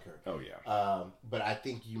really do like her. Oh yeah. But I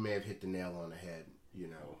think you may have hit the nail on the head.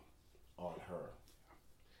 On her.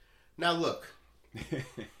 Now look.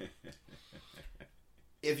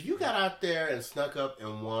 If you got out there and snuck up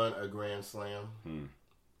and won a Grand Slam,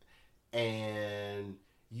 and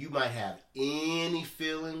you might have any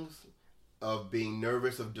feelings of being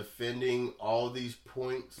nervous of defending all these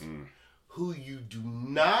points, who you do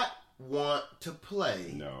not want to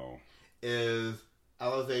play is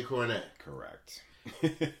Alizé Cornet. Correct.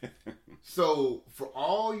 So, for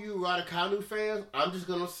all you Raducanu fans, I'm just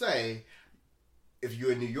going to say, if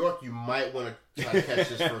you're in New York, you might want to try to catch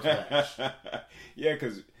this first match. Yeah,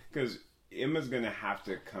 because Emma's going to have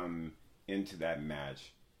to come into that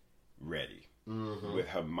match ready with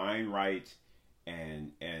her mind right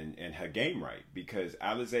and her game right, because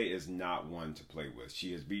Alizé is not one to play with.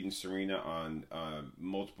 She has beaten Serena on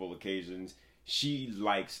multiple occasions. She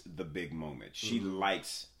likes the big moment. She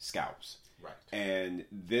likes scalps. Right. And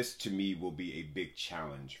this, to me, will be a big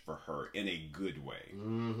challenge for her in a good way.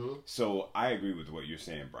 So I agree with what you're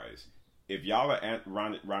saying, Bryce. If y'all are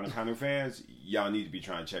Raducanu fans, y'all need to be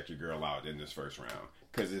trying to check your girl out in this first round,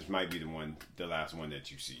 because this might be the last one that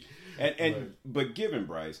you see. But given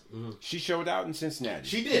Bryce, she showed out in Cincinnati.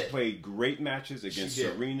 She did. She played great matches against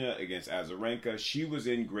Serena, against Azarenka. She was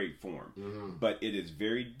in great form. But it is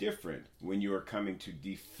very different when you are coming to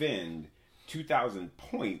defend 2,000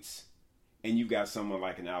 points and you got someone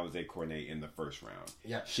like an Alizé Cornet in the first round.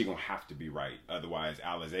 Yeah. She's going to have to be right. Otherwise,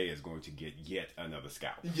 Alizé is going to get yet another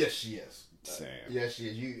scalp. Yes, she is. Sam. Yes, she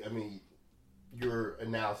is. Your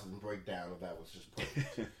analysis and breakdown of that was just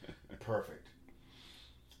perfect. Perfect.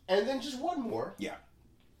 And then just one more. Yeah.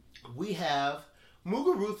 We have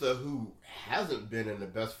Muguruza, who hasn't been in the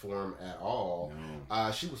best form at all.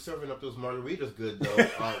 No. She was serving up those margaritas good, though,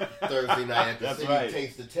 on Thursday night at the City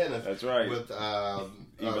Taste of Tennis. That's right. With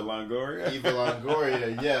Eva Longoria. Eva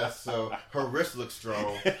Longoria, yes. So her wrist looks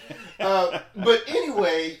strong. But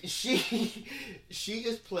anyway, she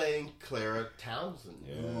is playing Clara Townsend,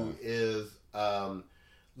 who is,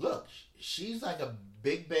 look, she's like a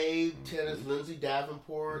big babe tennis, Lindsay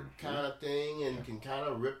Davenport kind of thing, and can kind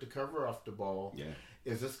of rip the cover off the ball. Yeah.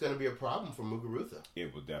 Is this going to be a problem for Muguruza?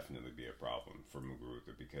 It will definitely be a problem for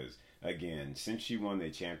Muguruza because, again, since she won the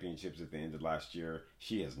championships at the end of last year,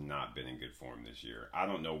 she has not been in good form this year. I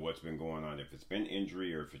don't know what's been going on, if it's been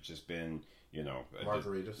injury or if it's just been,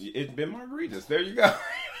 margaritas. It's been margaritas. There you go.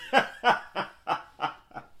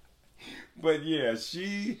 But yeah,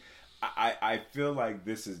 I feel like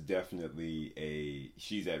this is definitely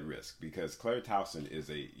she's at risk because Clara Townsend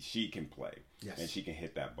she can play. Yes. And she can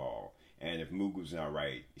hit that ball. And if Mugu's not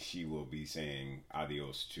right, she will be saying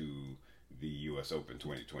adios to the U.S. Open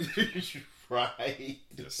 2022. Right.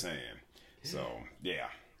 Just saying. So, yeah.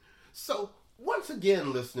 So, once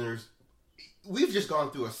again, listeners, we've just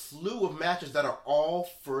gone through a slew of matches that are all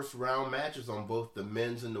first-round matches on both the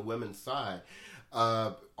men's and the women's side.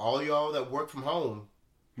 All y'all that work from home,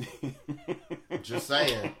 just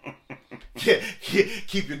saying.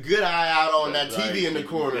 Keep your good eye out on that TV in the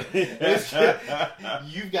corner.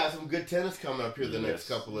 You've got some good tennis coming up here the next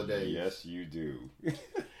couple of days. Yes, you do.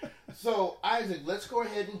 So, Isaac, let's go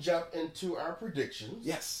ahead and jump into our predictions.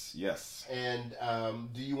 Yes. And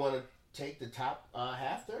do you want to take the top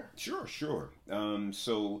half there? Sure.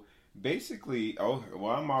 So, basically,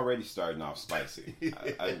 I'm already starting off spicy.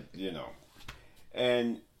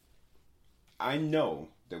 And I know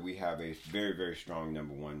that we have a very, very strong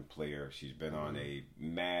number one player. She's been on a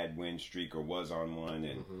mad win streak or was on one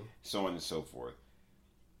and so on and so forth.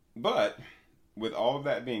 But with all of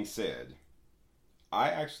that being said,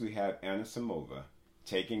 I actually have Anna Samova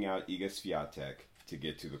taking out Iga Swiatek to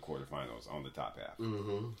get to the quarterfinals on the top half.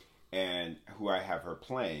 And who I have her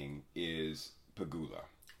playing is Pegula.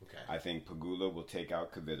 Okay. I think Pegula will take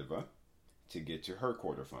out Kvitova to get to her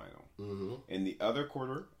quarterfinal. In the other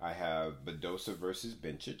quarter, I have Badosa versus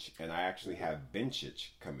Bencic, and I actually have Bencic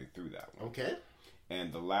coming through that one. Okay.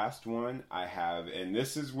 And the last one I have, and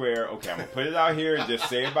this is where, okay, I'm going to put it out here and just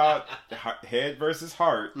say about head versus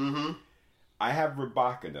heart. Mm-hmm. I have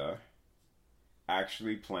Rybakina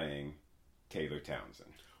actually playing Taylor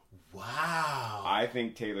Townsend. Wow. I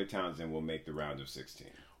think Taylor Townsend will make the round of 16.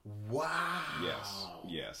 Wow.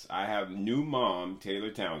 Yes. I have new mom,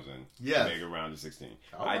 Taylor Townsend, make a round of 16.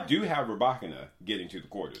 All I right. do have Rybakina getting to the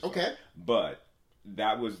quarters. Okay. But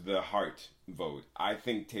that was the heart vote. I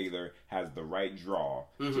think Taylor has the right draw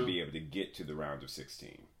to be able to get to the round of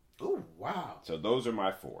 16. Oh, wow. So those are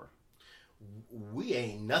my 4. We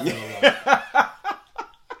ain't nothing alike.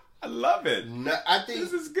 I love it. No, I think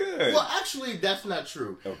This is good. Well, actually, that's not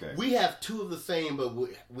true. Okay. We have 2 of the same, but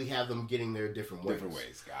we have them getting there different ways. Different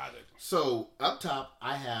ways. Got it. So, up top,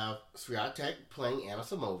 I have Swiatek playing Anna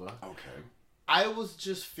Samova. Okay. I was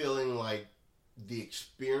just feeling like the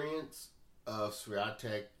experience of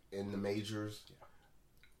Swiatek in the majors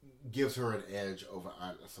gives her an edge over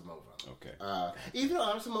Anna Samova. Okay. Even though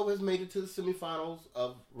Anna Samova has made it to the semifinals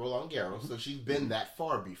of Roland Garros, so she's been that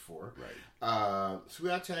far before. Right.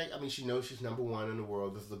 Swiatek, I mean, she knows she's number 1 in the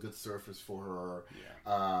world. This is a good surface for her.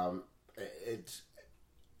 Yeah.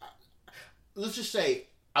 Let's just say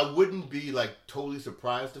I wouldn't be like totally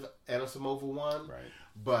surprised if Anna Samova won. Right.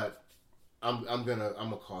 But I'm gonna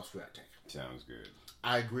call Swiatek. Sounds good.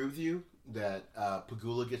 I agree with you that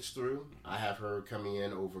Pegula gets through. I have her coming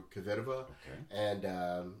in over Kvitova. Okay. And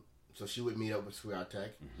so she would meet up with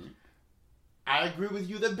Swiatek. I agree with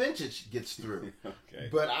you that Bencic gets through. Okay.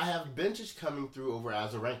 But I have Bencic coming through over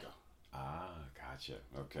Azarenka. Ah, gotcha.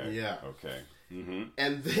 Okay. Yeah. Okay. Mm-hmm.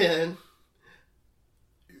 And then,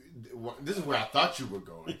 this is where I thought you were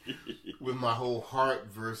going. With my whole heart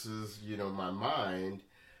versus, my mind.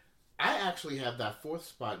 I actually have that 4th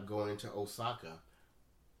spot going to Osaka.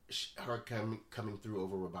 Her coming through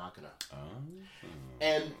over Rybakina. Oh.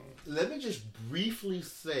 And let me just briefly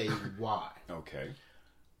say why. Okay.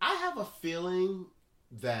 I have a feeling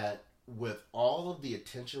that with all of the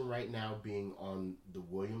attention right now being on the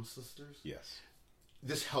Williams sisters, Yes.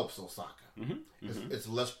 this helps Osaka. Mm-hmm. It's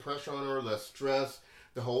less pressure on her, less stress,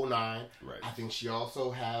 the whole 9. Right. I think she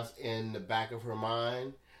also has in the back of her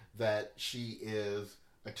mind that she is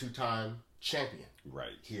a 2-time champion.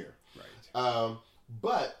 Right. Here. Right.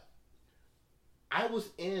 But I was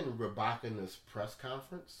in Rybakina's press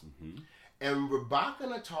conference, and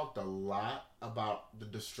Rybakina talked a lot about the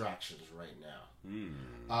distractions right now,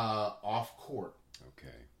 off court.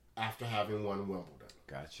 Okay. After having won Wimbledon.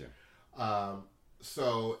 Gotcha.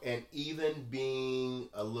 And even being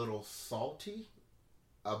a little salty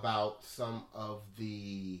about some of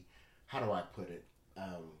the, how do I put it,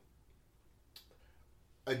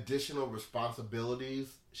 additional responsibilities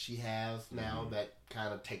she has now that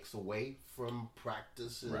kind of takes away from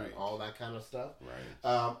practice and all that kind of stuff.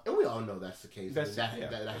 Right. And we all know that's the case. That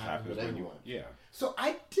happens with everyone. Yeah. So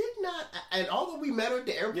I did not, and although we met her at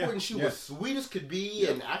the airport and she was sweet as could be,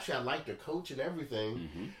 and actually I liked her coach and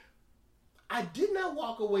everything, I did not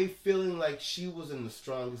walk away feeling like she was in the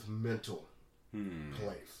strongest mental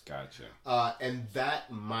place. Gotcha. And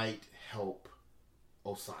that might help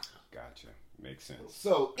Osaka. Gotcha. Makes sense.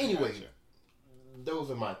 So anyway,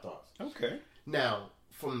 those are my thoughts. Okay. Now,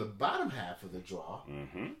 from the bottom half of the draw,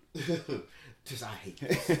 just I hate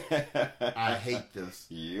this. I hate this.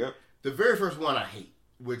 Yep. The very first one I hate,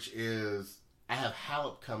 which is I have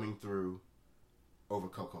Halep coming through over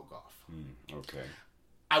Coco Gauff. Okay.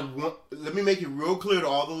 Let me make it real clear to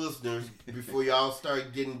all the listeners before y'all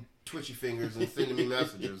start getting twitchy fingers and sending me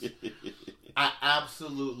messages. I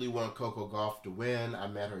absolutely want Coco Gauff to win. I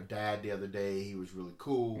met her dad the other day. He was really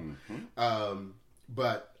cool.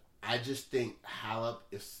 But I just think Halep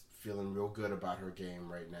is feeling real good about her game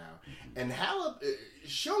right now. And Halep,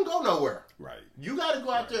 she don't go nowhere. Right. You got to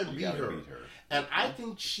go out there and beat her. Beat her. And I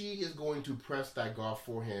think she is going to press that Gauff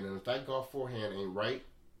forehand. And if that Gauff forehand ain't right.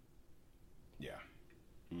 Yeah.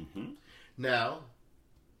 Now,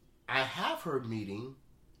 I have her meeting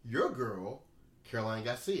your girl, Caroline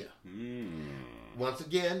Garcia. Once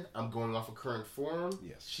again, I'm going off of current form.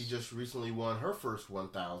 Yes. She just recently won her first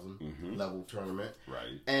 1,000 level tournament.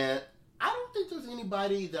 Right. And I don't think there's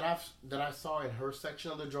anybody that I saw in her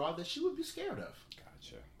section of the draw that she would be scared of.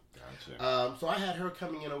 Gotcha. So I had her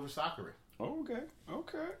coming in over Sakari. Okay.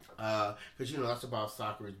 Because, that's about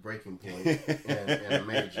Sakari's breaking point in a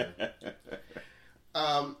major.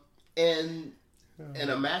 And in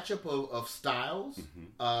a matchup of styles,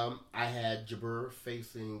 I had Jabeur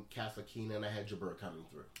facing Kasatkina, and I had Jabeur coming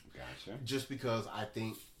through. Gotcha. Just because I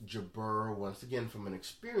think Jabeur, once again, from an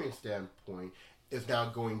experience standpoint, is now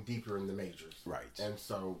going deeper in the majors. Right. And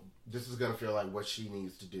so this is going to feel like what she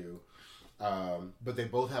needs to do. But they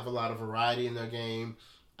both have a lot of variety in their game.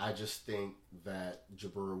 I just think that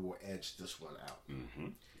Jabeur will edge this one out. Mm-hmm.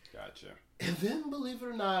 Gotcha. And then, believe it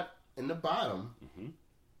or not, in the bottom,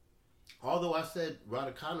 although I said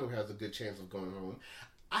Raducanu has a good chance of going home,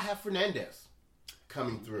 I have Fernandez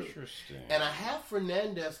coming through. Interesting. And I have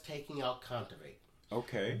Fernandez taking out Cantavate.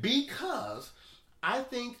 Okay. Because I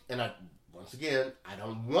think, once again, I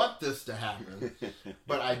don't want this to happen,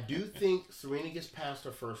 but I do think Serena gets past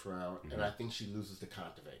her first round, and I think she loses to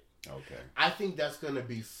Cantavate. Okay. I think that's going to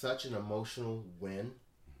be such an emotional win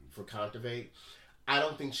for Cantavate. I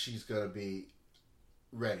don't think she's going to be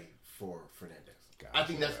ready for Fernandez. Gotcha. I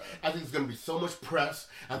think it's going to be so much press.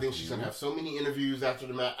 I think she's going to have so many interviews after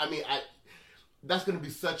the match. I mean, that's going to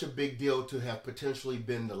be such a big deal to have potentially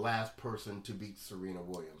been the last person to beat Serena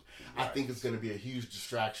Williams. Right. I think it's going to be a huge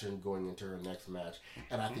distraction going into her next match,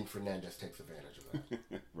 and I think Fernandez takes advantage of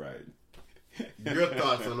that. Right. Your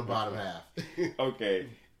thoughts on the bottom half? Okay.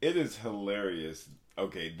 It is hilarious.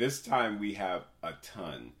 Okay, this time we have a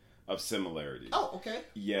ton of similarities. Oh, okay.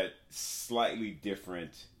 Yet slightly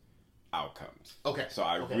different outcomes. Okay. So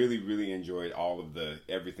I really, really enjoyed all of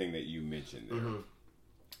everything that you mentioned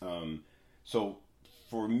there. So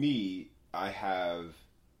for me, I have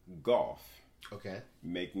golf. Okay.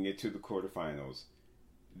 Making it to the quarterfinals.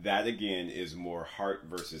 That again is more heart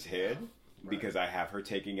versus head because I have her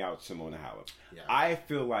taking out Simona Halep. Yeah. I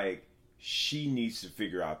feel like she needs to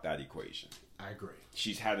figure out that equation. I agree.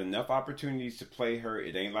 She's had enough opportunities to play her.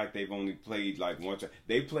 It ain't like they've only played like once.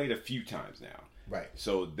 They played a few times now. Right.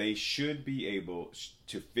 So they should be able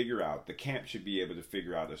to figure out, the camp should be able to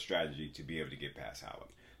figure out a strategy to be able to get past Halep.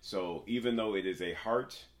 So even though it is a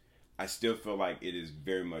heart, I still feel like it is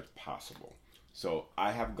very much possible. So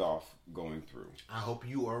I have golf going through. I hope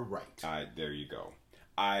you are right. There you go.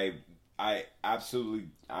 I absolutely,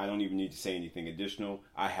 I don't even need to say anything additional.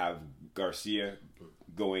 I have Garcia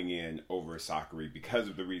going in over Sakari because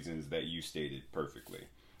of the reasons that you stated perfectly.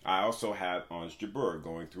 I also have Ons Jabeur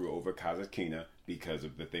going through over Kazatkina because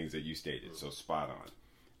of the things that you stated. So spot on.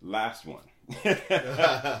 Last one.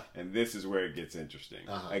 And this is where it gets interesting.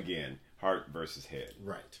 Again, heart versus head.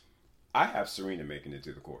 Right. I have Serena making it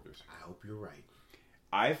to the quarters. I hope you're right.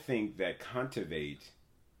 I think that Cantavate,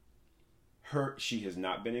 she has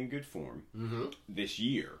not been in good form this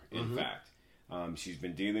year, in fact. She's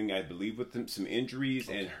been dealing, I believe, with some injuries,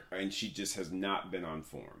 and she just has not been on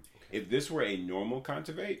form. Okay. If this were a normal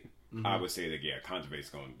Cantavate, I would say that, yeah, Cantavate's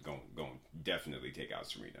going to definitely take out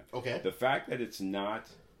Serena. Okay. The fact that it's not,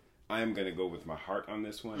 I'm going to go with my heart on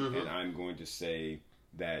this one, and I'm going to say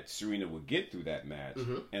that Serena will get through that match,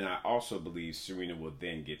 and I also believe Serena will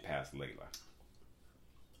then get past Layla.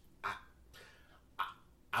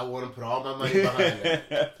 I want to put all my money behind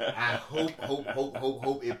that. I hope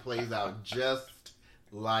it plays out just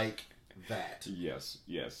like that. Yes.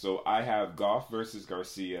 So I have Goff versus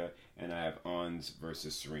Garcia, and I have Ons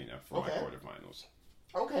versus Serena for my quarterfinals.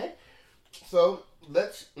 Okay. So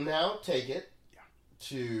let's now take it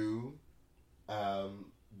to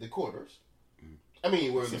the quarters. I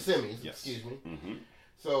mean, we're in the semis. Yes. Excuse me.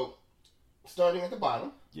 So starting at the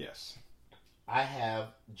bottom. Yes. I have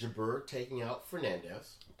Jabeur taking out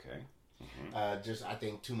Fernandez. Okay. Just, I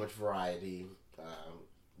think, too much variety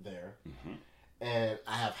there. And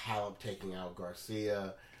I have Halep taking out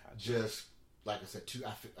Garcia. Gotcha. Just, like I said,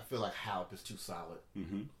 I feel like Halep is too solid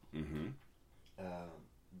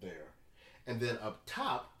there. And then up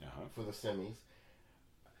top for the semis,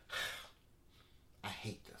 I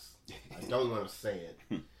hate this. I don't want to say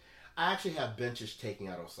it. I actually have Bencic taking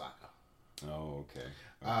out Osaka. Oh, okay.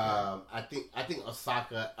 I think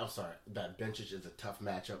Osaka. I'm sorry, that Bencic is a tough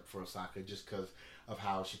matchup for Osaka just because of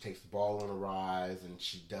how she takes the ball on the rise and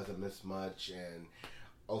she doesn't miss much, and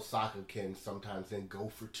Osaka can sometimes then go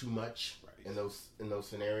for too much in those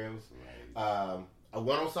scenarios. Right. I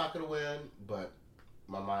want Osaka to win, but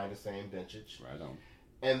my mind is saying Bencic. Right on.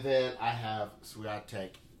 And then I have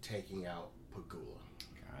Swiatek taking out Pegula.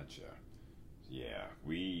 Gotcha. Yeah,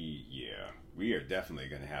 we are definitely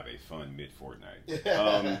going to have a fun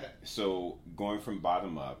mid-fortnight. So going from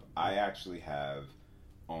bottom up, I actually have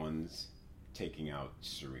Ons taking out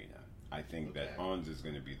Serena. I think that Ons is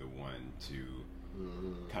going to be the one to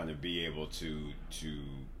kind of be able to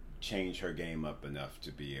change her game up enough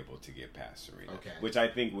to be able to get past Serena, which I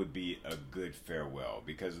think would be a good farewell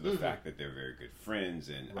because of the fact that they're very good friends,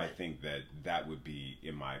 and I think that would be,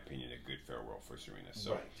 in my opinion, a good farewell for Serena.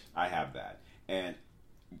 So I have that. And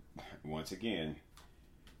once again,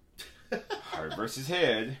 heart versus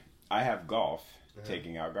head, I have Golf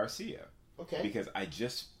taking out Garcia. Okay. Because I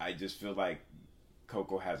just feel like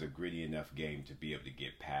Coco has a gritty enough game to be able to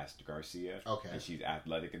get past Garcia. Okay. And she's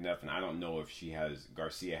athletic enough, and I don't know if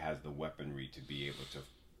Garcia has the weaponry to be able to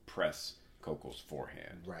press Coco's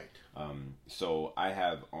forehand. Right. So I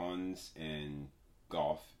have Ons and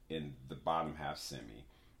Gauff in the bottom half semi.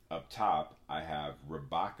 Up top, I have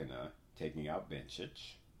Rybakina taking out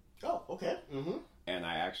Bencic. Oh, okay. Mm-hmm. And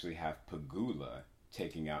I actually have Pegula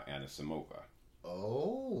taking out Anisimova.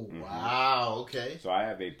 Oh, wow. Okay. So I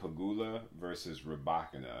have a Pegula versus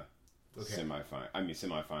Rybakina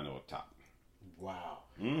semifinal up top. Wow.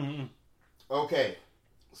 Mm-hmm. Okay.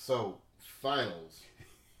 So, finals.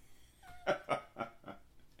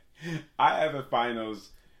 I have a finals.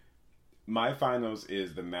 My finals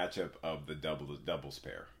is the matchup of the doubles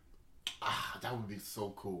pair. Ah, that would be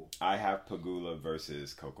so cool. I have Pegula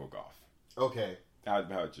versus Coco Gauff. Okay. How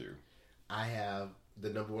about you? I have the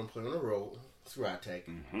number one player on the road, Swiatek,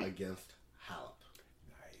 against Halep.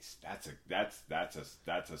 Nice.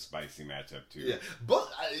 That's a spicy matchup too.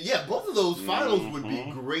 Yeah, both of those finals would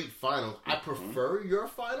be great finals. I prefer your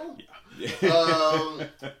final. Yeah.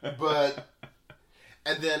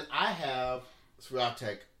 And then I have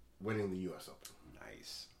Swiatek winning the U.S. Open.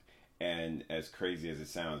 Nice. And as crazy as it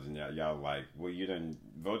sounds, and y'all like, well, you didn't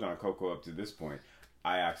vote on Coco up to this point.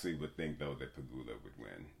 I actually would think, though, that Pegula would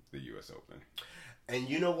win the U.S. Open. And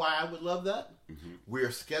you know why I would love that? Mm-hmm. We're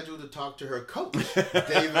scheduled to talk to her coach,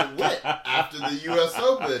 David Witt, after the U.S.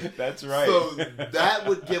 Open. That's right. So that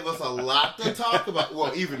would give us a lot to talk about.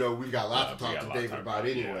 Well, even though we've got a lot to talk to David about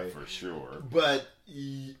anyway. Yeah, for sure. But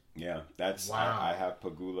yeah, that's wow. I have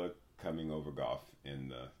Pegula coming over Gauff in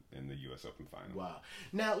the U.S. Open final. Wow.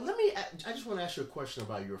 Now, I just want to ask you a question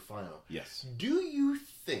about your final. Yes. Do you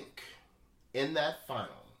think in that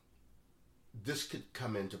final this could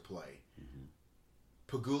come into play?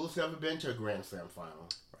 Pegula's never been to a Grand Slam final.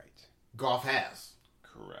 Right. Gauff has.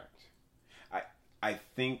 Correct. I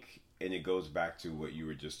think, and it goes back to what you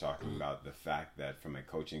were just talking about, the fact that from a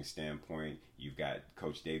coaching standpoint, you've got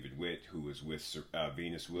Coach David Witt, who was with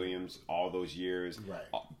Venus Williams all those years. Right.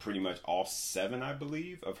 Pretty much all 7, I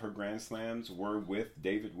believe, of her Grand Slams were with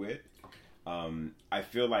David Witt. Okay. I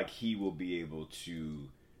feel like he will be able to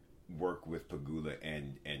work with Pegula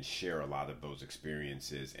and share a lot of those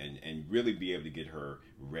experiences and really be able to get her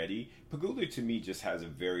ready. Pegula, to me, just has a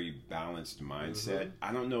very balanced mindset.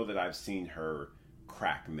 I don't know that I've seen her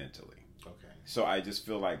crack mentally. Okay. So I just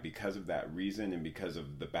feel like because of that reason and because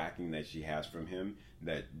of the backing that she has from him,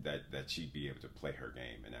 that she'd be able to play her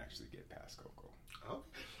game and actually get past Coco.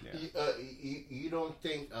 Okay. Yeah. You don't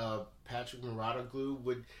think Patrick Mouratoglou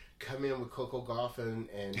would come in with Coco Gauff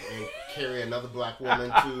and carry another black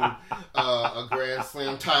woman to a Grand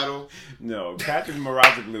Slam title? No, Patrick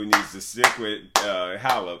Mouratoglou needs to stick with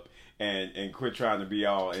Halep and quit trying to be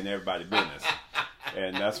all in everybody's business.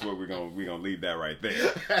 And that's what we're gonna leave that right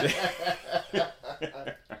there.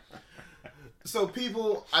 So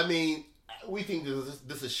people, I mean, we think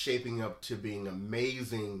this is shaping up to being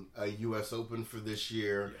amazing U.S. Open for this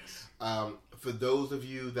year. Yes. For those of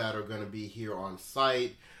you that are going to be here on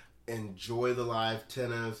site, enjoy the live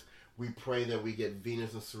tennis. We pray that we get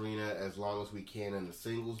Venus and Serena as long as we can in the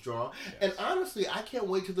singles draw. Yes. And honestly, I can't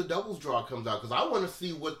wait till the doubles draw comes out because I want to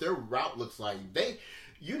see what their route looks like.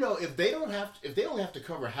 If they don't have to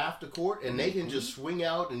cover half the court and they can just swing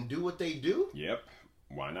out and do what they do. Yep.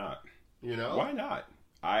 Why not? Why not?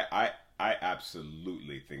 I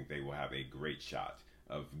absolutely think they will have a great shot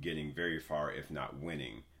of getting very far, if not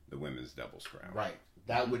winning, the women's doubles crown. Right.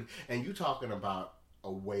 That would, and you talking about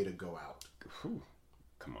a way to go out. Whew.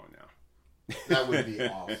 Come on now. That would be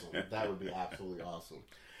awesome. That would be absolutely awesome.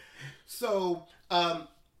 So,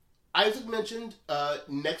 Isaac mentioned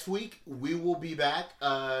next week we will be back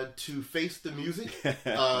to face the music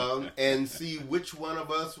and see which one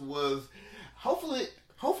of us was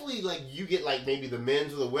hopefully like you get like maybe the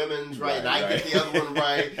men's or the women's right, and I get the other one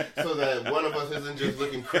right, so that one of us isn't just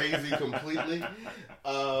looking crazy completely.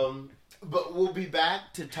 But we'll be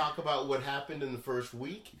back to talk about what happened in the first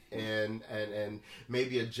week and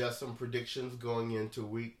maybe adjust some predictions going into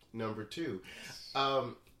week number 2.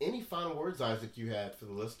 Any final words, Isaac, you had for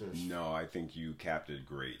the listeners? No, I think you capped it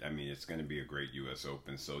great. I mean, it's going to be a great U.S.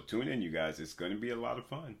 Open. So tune in, you guys. It's going to be a lot of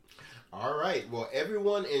fun. All right. Well,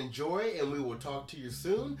 everyone enjoy, and we will talk to you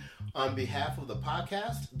soon. On behalf of the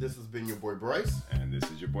podcast, this has been your boy Bryce. And this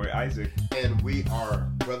is your boy Isaac. And we are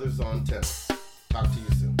Brothers on Tennis. Talk to you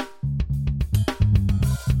soon.